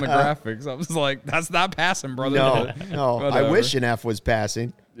pass on the graphics. I was like, that's not passing, brother. No. I wish an F was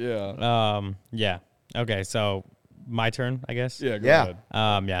passing. Yeah. Yeah. Okay, so my turn, I guess. Yeah. Go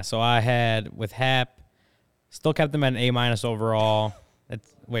ahead. So I had with Happ, still kept them at an A- overall.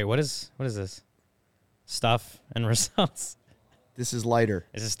 Wait, what is this? Stuff and results. This is Leiter.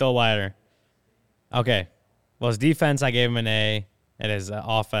 This is still Leiter. Okay. Well, his defense, I gave him an A. And his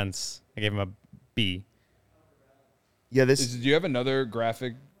offense, I gave him a B. Yeah, do you have another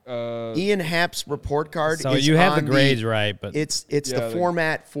graphic? Ian Happ's report card. So you have the grades right, but it's the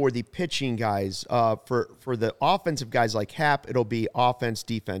format for the pitching guys. For the offensive guys like Happ, it'll be offense,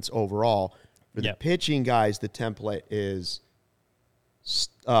 defense overall. For the pitching guys, the template is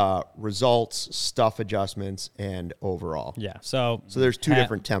results, stuff adjustments, and overall. Yeah. So there's two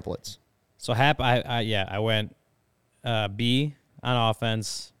different templates. So Happ, I went B on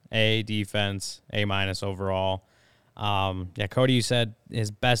offense, A defense, A- overall. Cody, you said his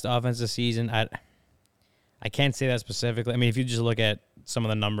best offense this season. I can't say that specifically. I mean, if you just look at some of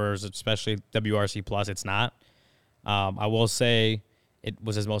the numbers, especially WRC plus, it's not. I will say it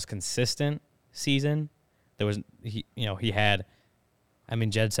was his most consistent season. He had. I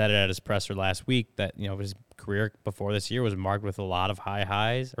mean, Jed said it at his presser last week that his career before this year was marked with a lot of high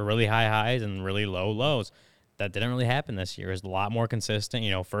highs, or really high highs, and really low lows. That didn't really happen this year. It was a lot more consistent.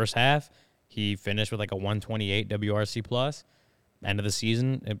 First half, he finished with like a 128 WRC plus. End of the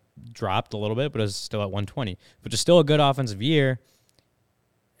season, it dropped a little bit, but it was still at 120. Which is still a good offensive year.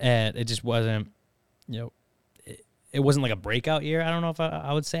 And it just wasn't, it wasn't like a breakout year. I don't know if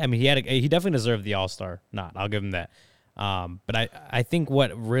I would say. I mean, he definitely deserved the All-Star nod. I'll give him that. But I think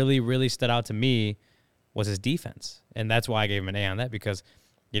what really, really stood out to me was his defense. And that's why I gave him an A on that, because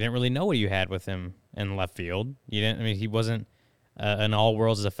you didn't really know what you had with him in left field. He wasn't an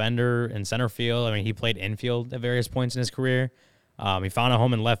all-worlds defender in center field. I mean, he played infield at various points in his career. He found a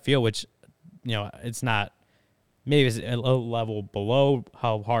home in left field, which, it's not, maybe it's a low level below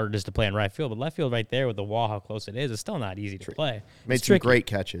how hard it is to play in right field, but left field right there with the wall, how close it is, it's still not easy to play. Made some great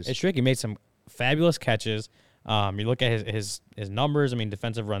catches. It's tricky. He made some fabulous catches. You look at his numbers. I mean,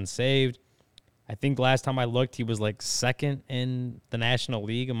 defensive runs saved. I think last time I looked, he was like second in the National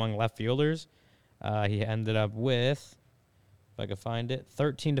League among left fielders. He ended up with, if I could find it,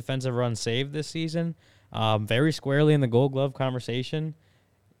 13 defensive runs saved this season. Very squarely in the Gold Glove conversation.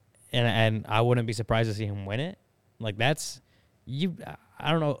 And I wouldn't be surprised to see him win it. Like I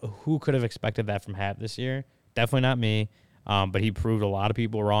don't know who could have expected that from Happ this year. Definitely not me. But he proved a lot of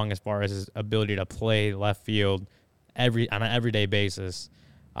people wrong as far as his ability to play left field on an everyday basis.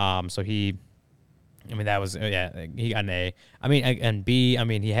 So he got an A. I mean, and B, I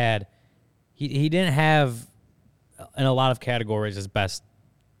mean, he didn't have in a lot of categories his best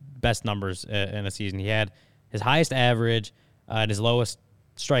numbers in a season. He had his highest average and his lowest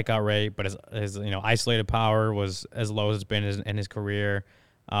strikeout rate, but his isolated power was as low as it's been in his career.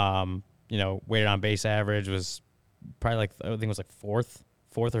 Weighted on base average was probably I think it was like fourth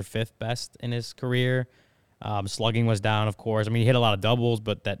or fifth best in his career. Slugging was down, of course. I mean, he hit a lot of doubles,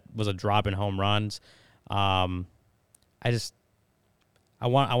 but that was a drop in home runs. I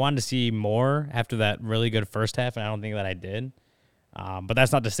wanted to see more after that really good first half, and I don't think that I did. But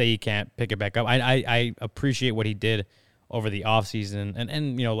that's not to say he can't pick it back up. I appreciate what he did over the offseason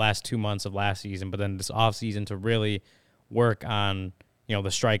and last 2 months of last season, but then this offseason to really work on, the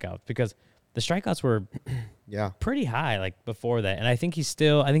strikeouts, because the strikeouts were pretty high like before that. And I think he's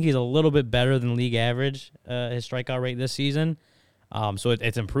a little bit better than league average, his strikeout rate this season. So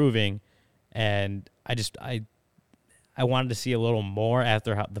it's improving. And I wanted to see a little more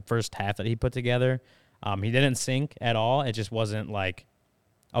after the first half that he put together. He didn't sink at all. It just wasn't like,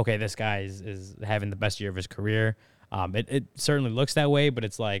 okay, this guy is having the best year of his career. It certainly looks that way, but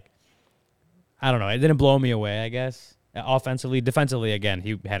it's like, I don't know. It didn't blow me away, I guess. Offensively, defensively, again,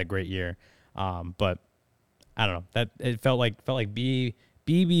 he had a great year. But I don't know. That it felt like B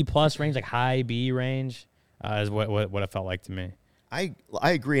plus range, like high B range, is what it felt like to me. I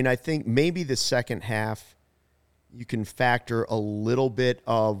agree, and I think maybe the second half you can factor a little bit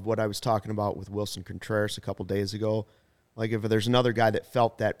of what I was talking about with Wilson Contreras a couple days ago. Like if there's another guy that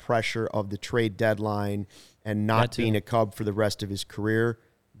felt that pressure of the trade deadline and not being a Cub for the rest of his career,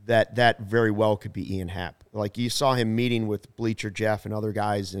 that very well could be Ian Happ. Like you saw him meeting with Bleacher Jeff and other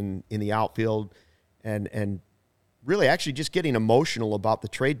guys in the outfield and really actually just getting emotional about the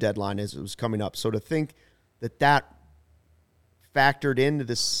trade deadline as it was coming up. So to think that factored into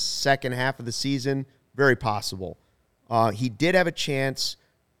the second half of the season, very possible. He did have a chance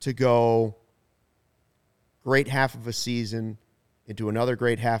to go great half of a season into another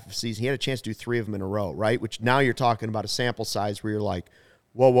great half of a season. He had a chance to do 3 of them in a row, right? Which now you're talking about a sample size where you're like,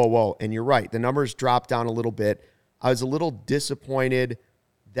 whoa, whoa, whoa. And you're right. The numbers dropped down a little bit. I was a little disappointed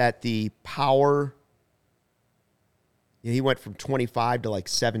that the power, he went from 25 to like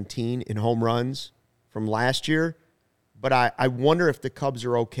 17 in home runs from last year. But I wonder if the Cubs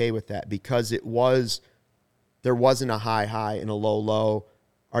are okay with that because there wasn't a high and a low.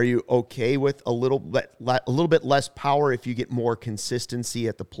 Are you okay with a little bit less power if you get more consistency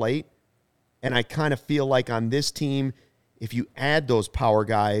at the plate? And I kind of feel like on this team, if you add those power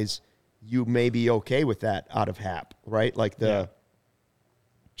guys, you may be okay with that out of Happ, right? Like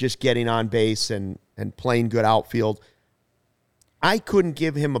just getting on base and playing good outfield. I couldn't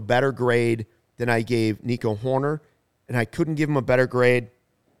give him a better grade than I gave Nico Horner, and I couldn't give him a better grade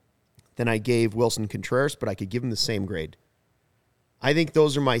than I gave Wilson Contreras, but I could give him the same grade. I think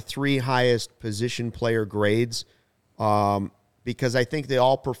those are my 3 highest position player grades because I think they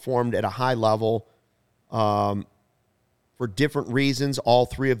all performed at a high level for different reasons. All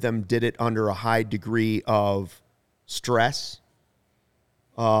 3 of them did it under a high degree of stress.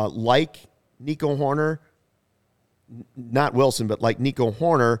 Like Nico Horner, not Wilson, but like Nico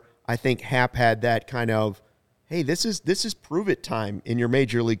Horner, I think Happ had that kind of, hey, this is prove it time in your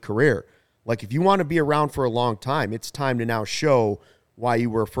major league career. Like if you want to be around for a long time, it's time to now show why you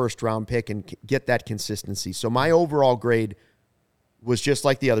were a first-round pick and get that consistency. So my overall grade was just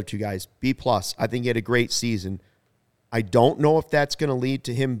like the other 2 guys, B+. I think he had a great season. I don't know if that's going to lead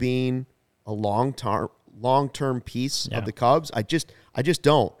to him being a long-term piece of the Cubs. I just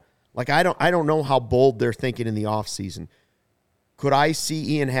don't. Like I don't know how bold they're thinking in the offseason. Could I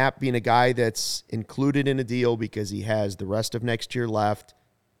see Ian Happ being a guy that's included in a deal because he has the rest of next year left?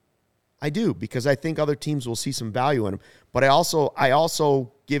 I do, because I think other teams will see some value in him. But I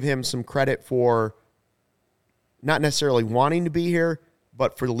also give him some credit for not necessarily wanting to be here,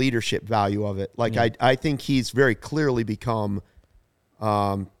 but for the leadership value of it. Like I think he's very clearly become,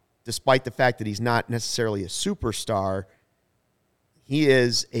 despite the fact that he's not necessarily a superstar, he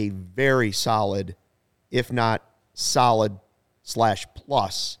is a very solid, if not solid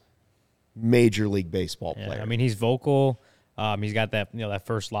 /plus Major League Baseball player. I mean, he's vocal. He's got that, that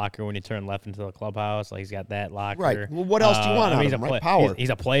first locker when you turn left into the clubhouse. Like he's got that locker. Right. Well, what else do you want out of him? Right? Power. He's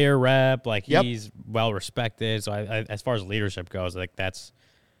a player rep. Like he's well respected. So I, as far as leadership goes, like I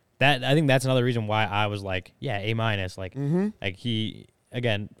think that's another reason why I was like, yeah, A-. Like, like he,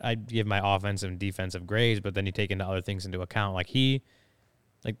 again, I give my offensive and defensive grades, but then you take into other things into account. Like he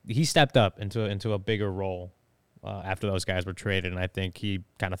stepped up into a bigger role after those guys were traded, and I think he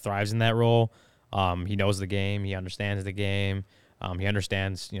kind of thrives in that role. He knows the game. He understands the game. He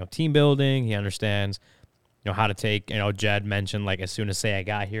understands, team building. He understands, how to take, Jed mentioned, like, as soon as I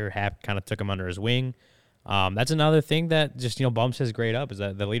got here, Happ kind of took him under his wing. That's another thing that just, bumps his grade up is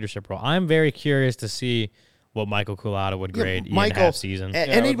that the leadership role. I'm very curious to see what Michael Culata would grade Ian Happ's season.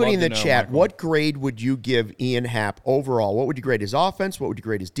 Anybody in the chat, Michael, what grade would you give Ian Happ overall? What would you grade his offense? What would you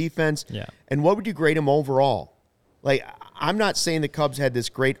grade his defense? Yeah. And what would you grade him overall? Like, I'm not saying the Cubs had this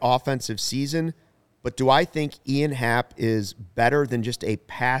great offensive season, but do I think Ian Happ is better than just a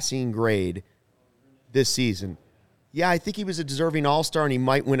passing grade this season? Yeah, I think he was a deserving all-star, and he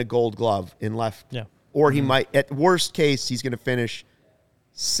might win a Gold Glove in left. Yeah. Or he might, at worst case, he's going to finish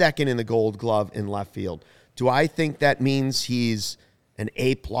second in the Gold Glove in left field. Do I think that means he's an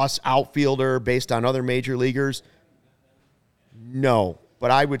A-plus outfielder based on other major leaguers? No, but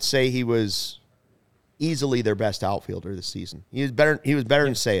I would say he was easily their best outfielder this season. He was better than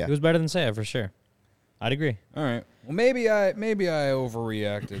Seiya. He was better than Seiya for sure. I'd agree. All right. Well, maybe I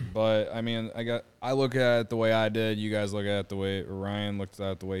overreacted, but I mean, I look at it the way I did. You guys look at it the way Ryan looked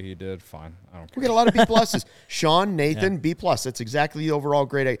at it the way he did. Fine, I don't care. We got a lot of B pluses. Sean, Nathan, B plus. That's exactly the overall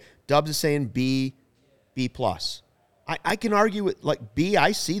grade. Dubs is saying B plus. I can argue with like B.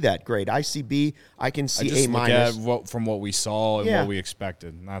 I see that grade. I see B. I can see A minus. From what we saw and what we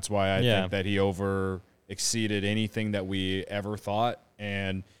expected. And that's why I think that he exceeded anything that we ever thought,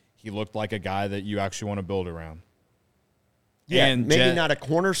 and he looked like a guy that you actually want to build around. Yeah, and maybe not a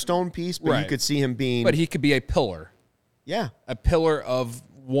cornerstone piece, but you could see him being. But he could be a pillar. Yeah. A pillar of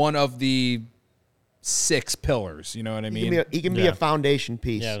one of the 6 pillars. You know what I mean? He can be a foundation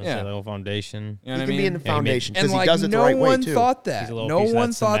piece. Yeah, Yeah. a little foundation. You know He what can I be in mean? the foundation And because he does it the no right way one too. thought He's that. a little No piece of one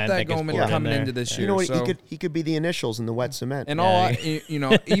that thought cement that that gets going poured in coming there. into this year. You know what? So, He could be the initials in the wet cement. and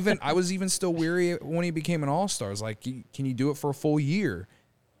I was even still weary when he became an all-star. I was like, can you do it for a full year?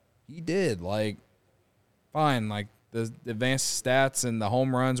 He did. Like, fine. Like the advanced stats and the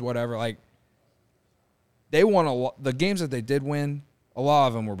home runs, whatever. Like, they won the games that they did win. A lot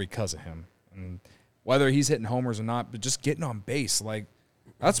of them were because of him. And whether he's hitting homers or not, but just getting on base. Like,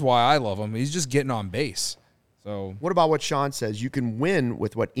 that's why I love him. He's just getting on base. So What about what Sean says? You can win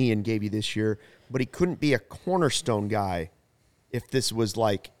with what Ian gave you this year, but he couldn't be a cornerstone guy if this was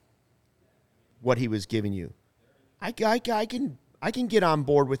like what he was giving you. I can get on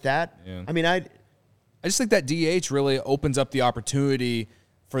board with that. Yeah. I mean, I just think that DH really opens up the opportunity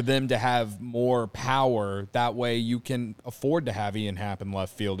for them to have more power. That way you can afford to have Ian Happ in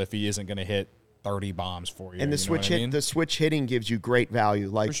left field if he isn't going to hit 30 bombs for you. and the switch hitting gives you great value.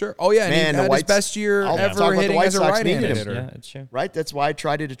 Like For sure. Oh, yeah, and he man, had the his best year I'll ever talk about the hitting White as a Sox right-handed needed him. hitter. Yeah, it's true. Right? That's why I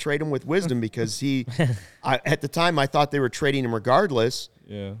tried to trade him with wisdom because at the time I thought they were trading him regardless.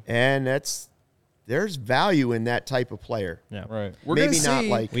 Yeah. And there's value in that type of player. Yeah. Right. We're Maybe gonna not see,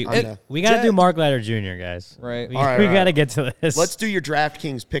 like We, on the- we got to Jet- do Mark Leiter Jr., guys. Right. We, All right, we all right. got to get to this. Let's do your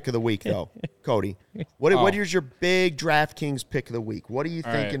DraftKings pick of the week, though, Cody. What is your big DraftKings pick of the week? What are you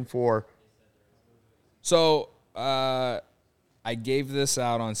All right. thinking for? So I gave this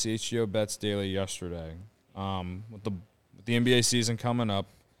out on CHGO Bets Daily yesterday. With the NBA season coming up,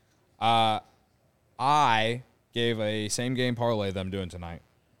 I gave a same game parlay that I'm doing tonight,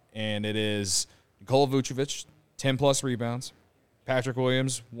 and it is Nikola Vucevic 10+ rebounds, Patrick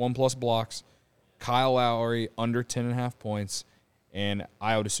Williams 1+ blocks, Kyle Lowry under 10.5 points, and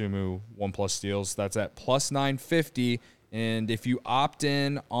Ayo Dosunmu 1+ steals. That's at +950. And if you opt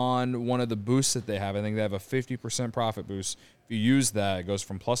in on one of the boosts that they have, I think they have a 50% profit boost. If you use that, it goes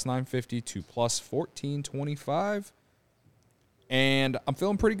from +950 to +1425. And I'm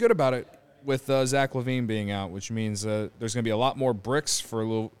feeling pretty good about it with Zach LaVine being out, which means there's going to be a lot more bricks for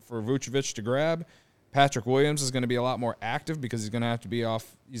Vucevic to grab. Patrick Williams is going to be a lot more active because he's going to have to be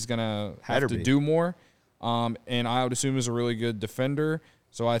off. He's going to have to do more. And I would assume is a really good defender.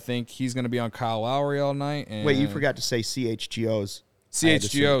 So I think he's going to be on Kyle Lowry all night. And Wait, you forgot to say CHGOs.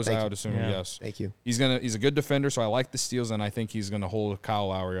 CHGOs, I Thank would you. assume, Yeah. yes. Thank you. He's a good defender, so I like the steals, and I think he's going to hold Kyle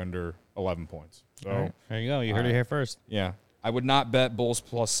Lowry under 11 points. So, All right. There you go. You heard it here first. yeah. I would not bet Bulls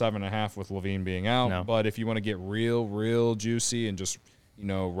 +7.5 with Levine being out, No. but if you want to get real juicy and just,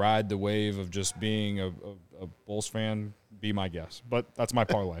 ride the wave of just being a Bulls fan, be my guest. But that's my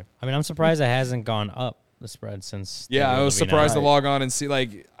parlay. I mean, I'm surprised it hasn't gone up, the spread, since. Yeah, I was Levine surprised out. to log on and see,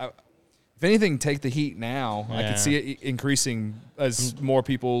 if anything, take the heat now. I Yeah. could see it increasing as more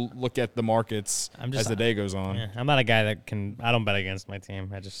people look at the markets as the day goes on. Yeah, I'm not a guy that I don't bet against my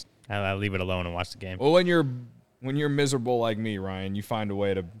team. I leave it alone and watch the game. Well, when you're miserable like me, Ryan, you find a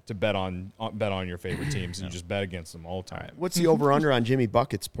way to bet on your favorite teams, and you just bet against them all the time. What's the over-under on Jimmy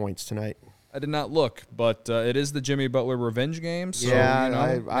Bucket's points tonight? I did not look, but it is the Jimmy Butler revenge game. So,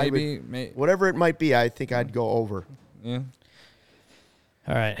 I maybe. Whatever it might be, I think I'd go over. Yeah.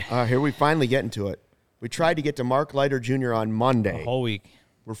 All right. Here we finally get into it. We tried to get to Mark Leiter Jr. on Monday. A whole week.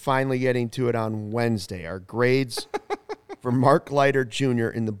 We're finally getting to it on Wednesday. Our grades for Mark Leiter Jr.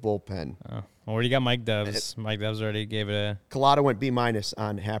 in the bullpen. Oh. Well, where do you got Mike Doves? Mike Doves already gave it a. Collada went B-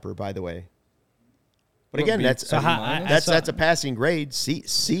 on Happer, by the way. But again, B- that's so that's a passing grade. D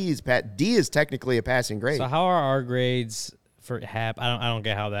is technically a passing grade. So how are our grades for Happ? I don't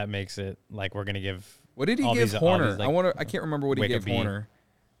get how that makes it like we're gonna give. What did he all give these- all Horner? these, like, I can't remember what he Wake gave up B. Horner.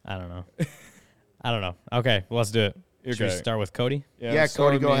 I don't know. I don't know. Okay, well, let's do it. Should we Okay. start with Cody? Yeah, so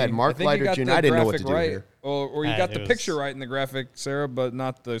Cody, did go me. ahead. Mark I think you Leiter got Jr. the I didn't know what graphic to do right. here. Or you Ah, got it the was- picture right in the graphic, Sarah, but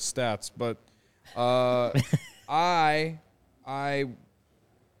not the stats. But I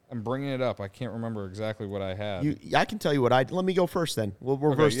am bringing it up. I can't remember exactly what I had. I can tell you what let me go first then. We'll Okay,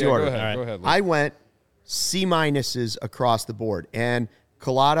 reverse the yeah, order. Go ahead. All right. Go ahead. I went C- across the board, and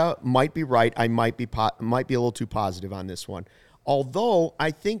Collada might be right. I might be a little too positive on this one. Although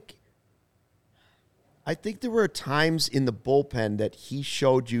I think there were times in the bullpen that he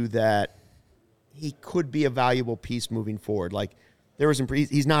showed you that he could be a valuable piece moving forward. Like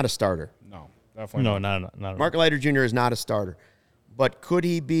he's not a starter. No, definitely No, not. not Mark Leiter Jr. is not a starter, but could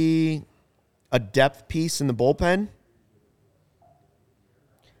he be a depth piece in the bullpen?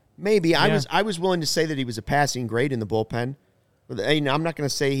 Maybe. Yeah. I was willing to say that he was a passing grade in the bullpen. I'm not going to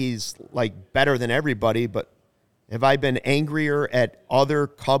say he's like better than everybody, but have I been angrier at other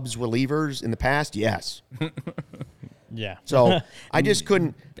Cubs relievers in the past? Yes. Yeah. So I just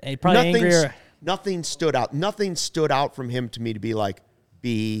couldn't. Probably nothing's- angrier. nothing stood out. Nothing stood out from him to me to be like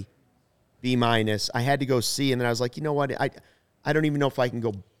B minus. I had to go C, and then I was like, you know what? I don't even know if I can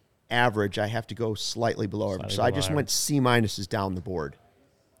go average. I have to go slightly below average. So I just went C minuses down the board.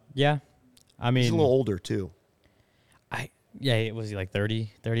 Yeah. I mean, he's a little older too. Was he like 30-ish,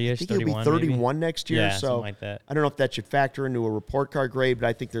 I think 31 he'll be 31 maybe? next year. Yeah, so something like that. I don't know if that should factor into a report card grade, but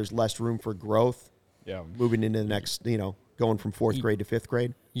I think there's less room for growth. Yeah. Moving into the next, going from fourth grade to fifth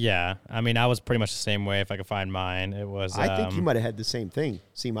grade. Yeah. I mean, I was pretty much the same way if I could find mine. It was. I think you might have had the same thing,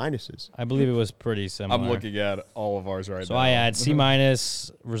 C minuses. I believe it was pretty similar. I'm looking at all of ours right now. So I had C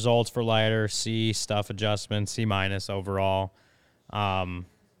minus results for Leiter, C stuff adjustment, C minus overall. I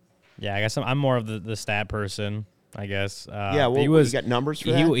guess I'm more of the stat person, I guess. You got numbers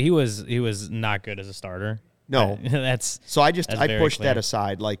for that? He was not good as a starter. No. So I pushed that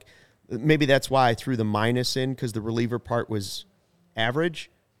aside. Like, maybe that's why I threw the minus in, because the reliever part was average.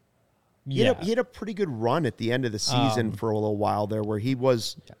 He had a pretty good run at the end of the season for a little while there where he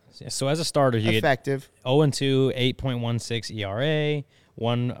was so as a starter, he effective. 0-2, 8.16 ERA,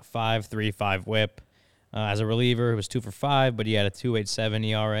 1.535 WHIP. As a reliever, he was 2 for 5, but he had a 2.87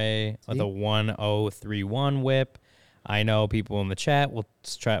 ERA with a 1.031 WHIP. I know people in the chat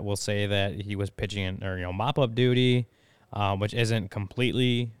will say that he was pitching mop up duty, which isn't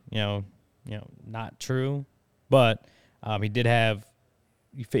completely not true, but he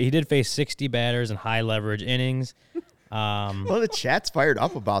did face 60 batters in high leverage innings. Well, the chat's fired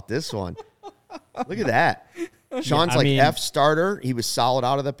up about this one. Look at that. Sean's F starter. He was solid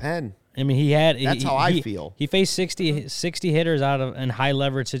out of the pen. I mean, That's how I feel. He faced 60 hitters in high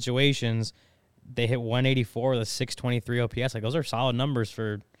leverage situations. They hit 184 with a 623 OPS. Like, those are solid numbers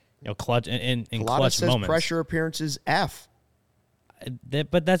for clutch in clutch says moments. Pressure appearances F.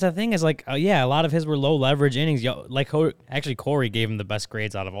 But that's the thing is a lot of his were low leverage innings. Actually, Corey gave him the best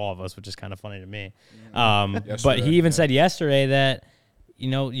grades out of all of us, which is kind of funny to me. But he even said yesterday that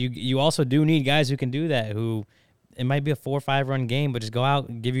you also do need guys who can do that. Who it might be a 4 or 5 run game, but just go out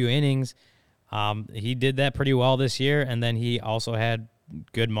and give you innings. He did that pretty well this year, and then he also had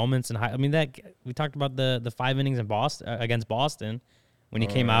good moments and high. I mean, that we talked about the 5 innings in Boston against Boston when he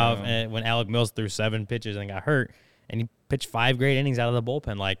came out when Alec Mills threw 7 pitches and got hurt. And he pitched 5 great innings out of the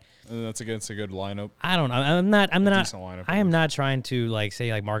bullpen. Like, and that's against a good lineup. I don't know. I am not trying to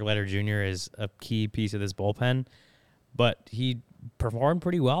say Mark Leiter Jr. is a key piece of this bullpen, but he performed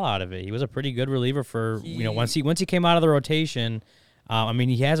pretty well out of it. He was a pretty good reliever for once he came out of the rotation. I mean,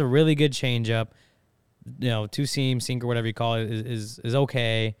 he has a really good changeup. Two seam, sinker, whatever you call it, is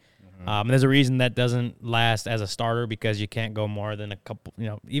okay. Mm-hmm. There's a reason that doesn't last as a starter, because you can't go more than a couple.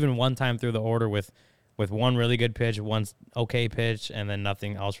 Even one time through the order with one really good pitch, one okay pitch, and then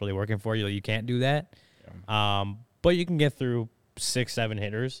nothing else really working for you. You can't do that. Yeah. But you can get through 6-7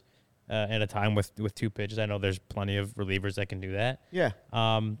 hitters at a time with 2 pitches. I know there's plenty of relievers that can do that. Yeah.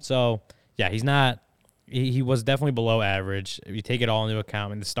 He's not. He was definitely below average. If you take it all into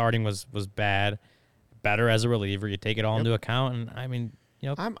account, the starting was bad. Better as a reliever. You take it all into account, and I mean,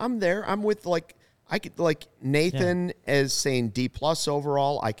 I'm there. I'm with I could Nathan as saying D+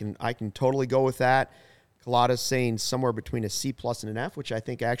 overall. I can totally go with that. Collada's saying somewhere between a C+ and an F, which I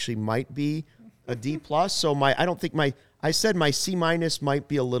think actually might be a D+. So I said my C- might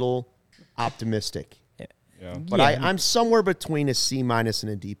be a little optimistic. Yeah. But I'm somewhere between a C- and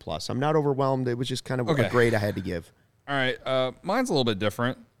a D+. I'm not overwhelmed. It was just kind of a grade I had to give. All right. Mine's a little bit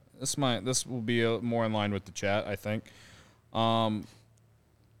different. This will be more in line with the chat, I think.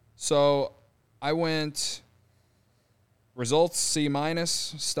 So I went results C-,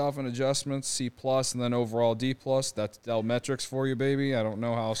 stuff and adjustments C+, and then overall D+. That's Dell metrics for you, baby. I don't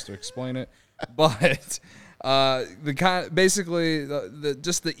know how else to explain it, but basically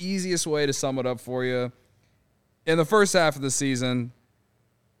just the easiest way to sum it up for you. In the first half of the season,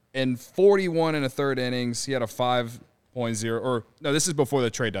 in 41 1/3 innings, he had a 5.0. Or no, this is before the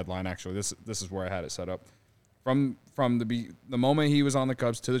trade deadline. Actually, this is where I had it set up. From the moment he was on the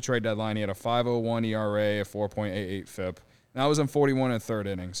Cubs to the trade deadline, he had a 5.01 ERA, a 4.88 FIP. That was in 41 1/3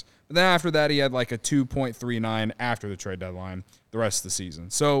 innings. But then after that, he had like a 2.39 after the trade deadline the rest of the season.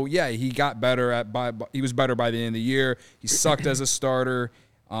 So yeah, he got better he was better by the end of the year. He sucked as a starter.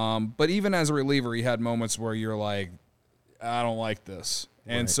 But even as a reliever, he had moments where you're like, I don't like this.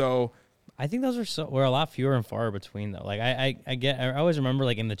 And so I think those were a lot fewer and far between though. Like I always remember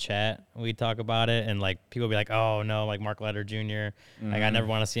in the chat we talk about it and people be like, oh no, Mark Leiter Jr. Like I never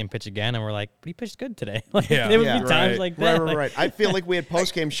want to see him pitch again, and we're like, but he pitched good today. There would be times like that. Right. I feel like we had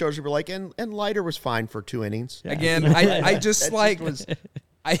post game shows where we're like, and Leiter was fine for 2 innings. Yeah. Again, I just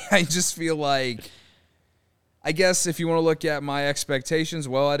I just feel like I guess if you want to look at my expectations,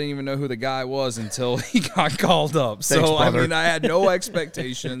 well, I didn't even know who the guy was until he got called up. Thanks, So, brother. I mean, I had no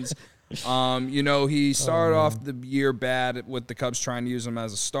expectations. He started off the year bad with the Cubs trying to use him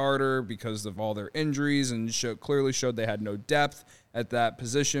as a starter because of all their injuries and clearly showed they had no depth at that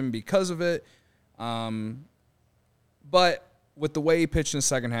position because of it. But with the way he pitched in the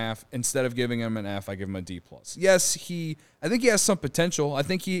second half, instead of giving him an F, I give him a D+. Yes, I think he has some potential. I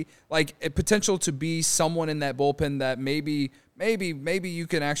think he a potential to be someone in that bullpen that maybe you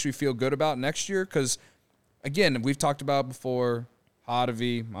can actually feel good about next year. Because again, we've talked about before,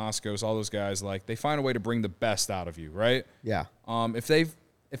 Hodavi, Moskos, all those guys, like they find a way to bring the best out of you, right? Yeah.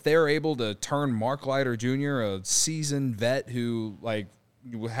 If they are able to turn Mark Leiter Jr., a seasoned vet who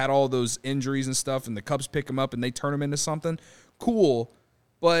had all those injuries and stuff, and the Cubs pick him up and they turn him into something cool.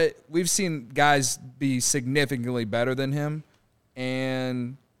 But we've seen guys be significantly better than him,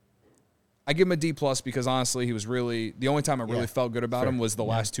 and I give him a D+ because honestly, he was really the only time I really felt good about him was the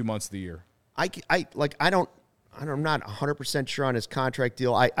last 2 months of the year. I'm not 100% sure on his contract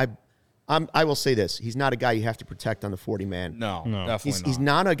deal. I will say this: he's not a guy you have to protect on the 40-man. No, definitely not. He's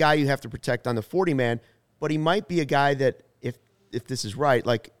not a guy you have to protect on the 40-man, but he might be a guy that if this is right,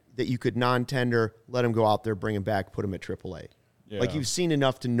 like that you could non-tender, let him go out there, bring him back, put him at AAA. Yeah. Like you've seen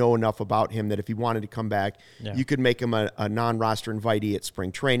enough to know enough about him that if he wanted to come back, you could make him a non-roster invitee at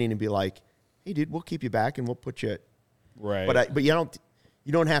spring training and be like, "Hey, dude, we'll keep you back and we'll put you." Right. But you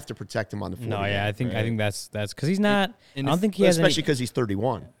don't have to protect him on the 40. No, yeah, I think that's because he's not. I don't think he has especially because he's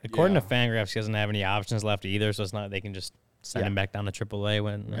 31. According to Fangraphs, he doesn't have any options left either, so it's not they can just send him back down to AAA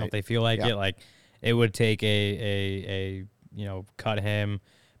when if they feel like it. Like it would take a cut him,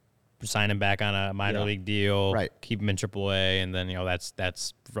 sign him back on a minor league deal, keep him in AAA, and then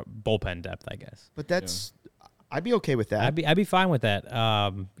that's bullpen depth, I guess. But I'd be okay with that. I'd be fine with that.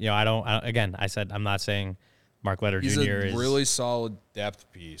 I said I'm not saying Mark Leiter He's Jr. a really solid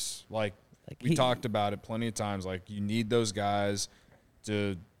depth piece. Like we talked about it plenty of times. Like you need those guys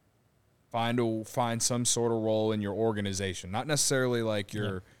to find some sort of role in your organization, not necessarily like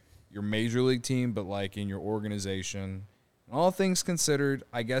your major league team, but like in your organization. All things considered,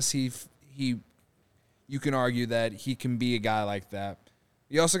 I guess you can argue that he can be a guy like that.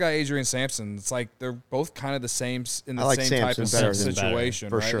 You also got Adrian Sampson. It's like they're both kind of the same in the same type of situation,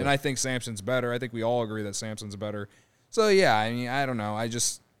 for right? sure. And I think Sampson's better. I think we all agree that Sampson's better. So yeah, I mean, I don't know.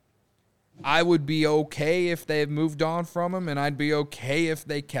 I would be okay if they had moved on from him, and I'd be okay if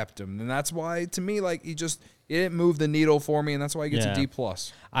they kept him. And that's why, to me, like he didn't move the needle for me, and that's why he gets a D+.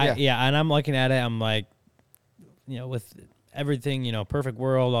 And I'm looking at it. I'm like, with everything, perfect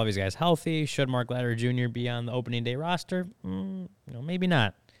world, all these guys healthy. Should Mark Leiter Jr. be on the opening day roster? Maybe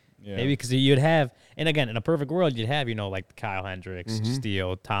not. Yeah. Maybe because you'd have, and again, in a perfect world, you'd have, like Kyle Hendricks,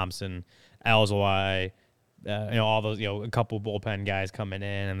 Steele, Thompson, Alzolay, all those, a couple bullpen guys coming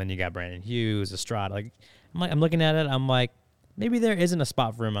in, and then you got Brandon Hughes, Estrada. Like, I'm looking at it, I'm like, maybe there isn't a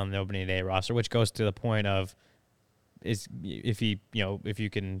spot for him on the opening day roster, which goes to the point of, if you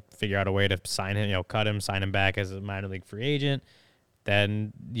can figure out a way to sign him, cut him, sign him back as a minor league free agent,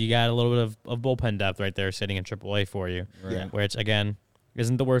 then you got a little bit of bullpen depth right there sitting in AAA for you, which again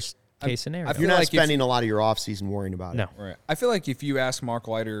isn't the worst case scenario. You're not spending a lot of your offseason worrying about it. No, right. I feel like if you ask Mark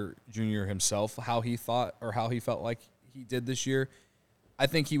Leiter Jr. himself how he thought or how he felt like he did this year, I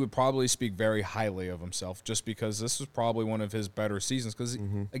think he would probably speak very highly of himself, just because this was probably one of his better seasons. Because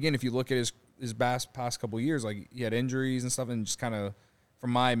again, if you look at his past couple of years, like he had injuries and stuff, and just kind of, from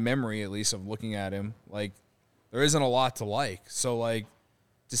my memory at least of looking at him, like there isn't a lot to like. So like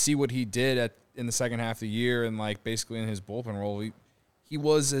to see what he did in the second half of the year and like basically in his bullpen role, he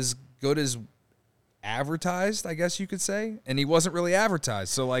was as good as advertised, I guess you could say, and he wasn't really advertised.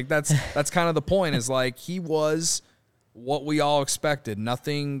 So like that's kind of the point, is like he was what we all expected.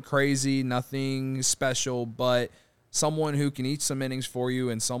 Nothing crazy, nothing special, but someone who can eat some innings for you,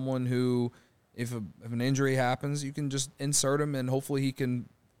 and someone who, if an injury happens, you can just insert him, and hopefully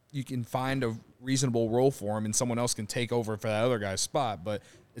you can find a reasonable role for him, and someone else can take over for that other guy's spot. But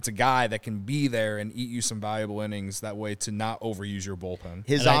it's a guy that can be there and eat you some valuable innings that way, to not overuse your bullpen.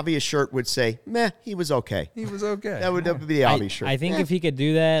 His obvious shirt would say, "Meh, he was okay." He was okay. That would be the obvious shirt. I think if he could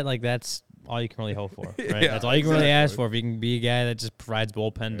do that, like that's all you can really hope for, right? That's all you can really ask for. If you can be a guy that just provides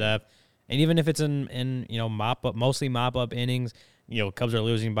bullpen depth, and even if it's in mostly mop up innings, Cubs are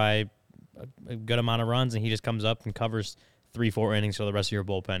losing by a good amount of runs, and he just comes up and covers 3-4 innings for the rest of your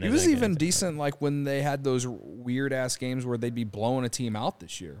bullpen. He was even decent, like when they had those weird ass games where they'd be blowing a team out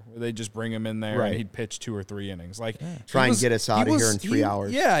this year, where they just bring him in there and he'd pitch 2 or 3 innings, like try and get us out of here in 3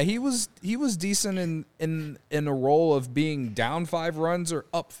 hours. Yeah, he was decent in a role of being down 5 runs or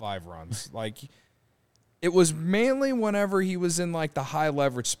up 5 runs. Like It was mainly whenever he was in like the high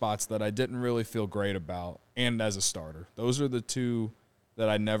leverage spots that I didn't really feel great about, and as a starter. Those are the two that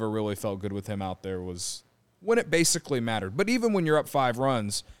I never really felt good with him out there, was when it basically mattered. But even when you're up 5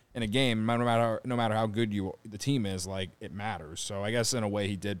 runs in a game, no matter how good the team is, like, it matters. So I guess in a way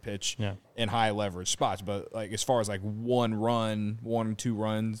he did pitch in high leverage spots, but like as far as like 1 or 2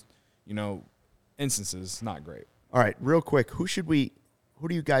 runs, instances, not great. All right, real quick, who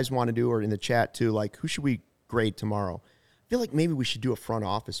do you guys want to do, or in the chat too, like, who should we grade tomorrow? I feel like maybe we should do a front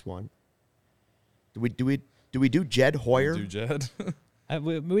office one. Do we do Jed Hoyer? Do Jed?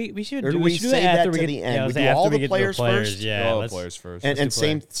 We should Or do, do we we should do say it after that we to get the end? Yeah, We say do after all we the get to players first? Yeah, All the let's- players first. And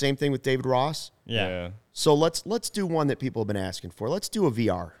play. same thing with David Ross. Yeah. So let's do one that people have been asking for. Let's do a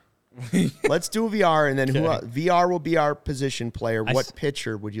VR. Let's do a VR, and then VR will be our position player. What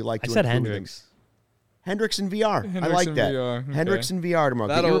pitcher would you like I to said include in? Hendricks. Hendricks in VR. I Hendricks like in that. VR, okay. Hendricks in VR tomorrow.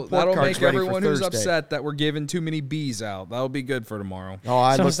 Get your report That'll cards make ready for everyone who's Thursday. upset that we're giving too many Bs out. That'll be good for tomorrow. Oh,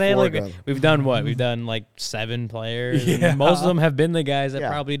 I So I'm look saying, forward like, to it. we've done what? We've done like 7 players. Yeah. And most of them have been the guys that Yeah.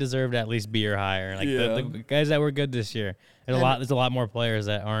 probably deserved at least B or higher. Like Yeah. the guys that were good this year. There's a lot more players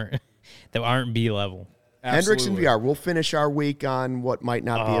that aren't B level. Hendricks in Absolutely. VR. We'll finish our week on what might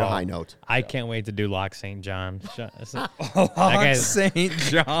not be a high note. I can't wait to do Locke St. John. Locke St.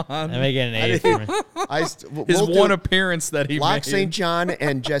 John. I'm making an A for me. His one appearance that he Locke made. St. John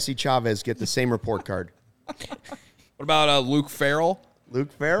and Jesse Chavez get the same report card. What about Luke Farrell?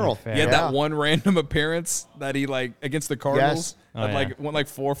 Luke Farrell. Farrell. He had Yeah. that one random appearance that he against the Cardinals. Yes. Oh, That yeah. went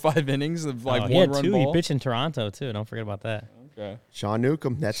 4 or 5 innings of Oh, one he had run 2. ball. He pitched in Toronto too. Don't forget about that. Okay. Sean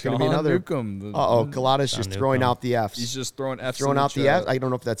Newcomb. That's going to be Sean another. Newcomb. Colada's just throwing Newcomb. out the Fs. He's just throwing Fs. throwing in out the chat. F. I don't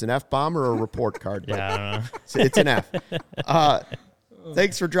know if that's an F bomb or a report card. But Yeah, I don't know. it's an F.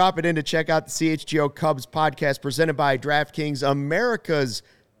 Thanks for dropping in to check out the CHGO Cubs podcast presented by DraftKings, America's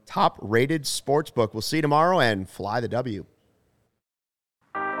top-rated sportsbook. We'll see you tomorrow, and fly the W.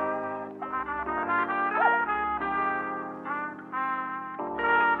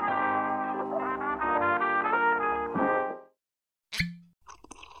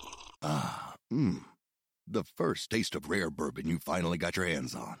 The first taste of rare bourbon you finally got your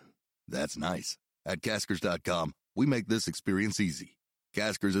hands on. That's nice. At Caskers.com, we make this experience easy.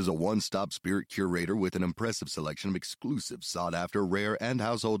 Caskers is a one-stop spirit curator with an impressive selection of exclusive, sought-after, rare, and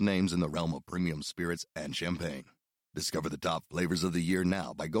household names in the realm of premium spirits and champagne. Discover the top flavors of the year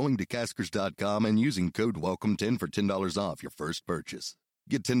now by going to Caskers.com and using code WELCOME10 for $10 off your first purchase.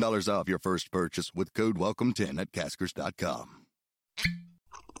 Get $10 off your first purchase with code WELCOME10 at Caskers.com.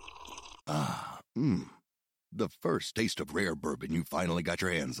 The first taste of rare bourbon you finally got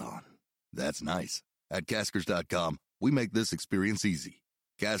your hands on. That's nice. At Caskers.com, we make this experience easy.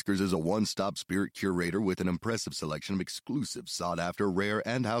 Caskers is a one-stop spirit curator with an impressive selection of exclusive, sought-after, rare,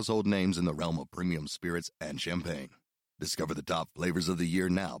 and household names in the realm of premium spirits and champagne. Discover the top flavors of the year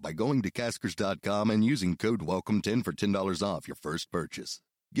now by going to Caskers.com and using code WELCOME10 for $10 off your first purchase.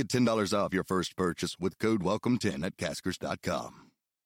 Get $10 off your first purchase with code WELCOME10 at Caskers.com.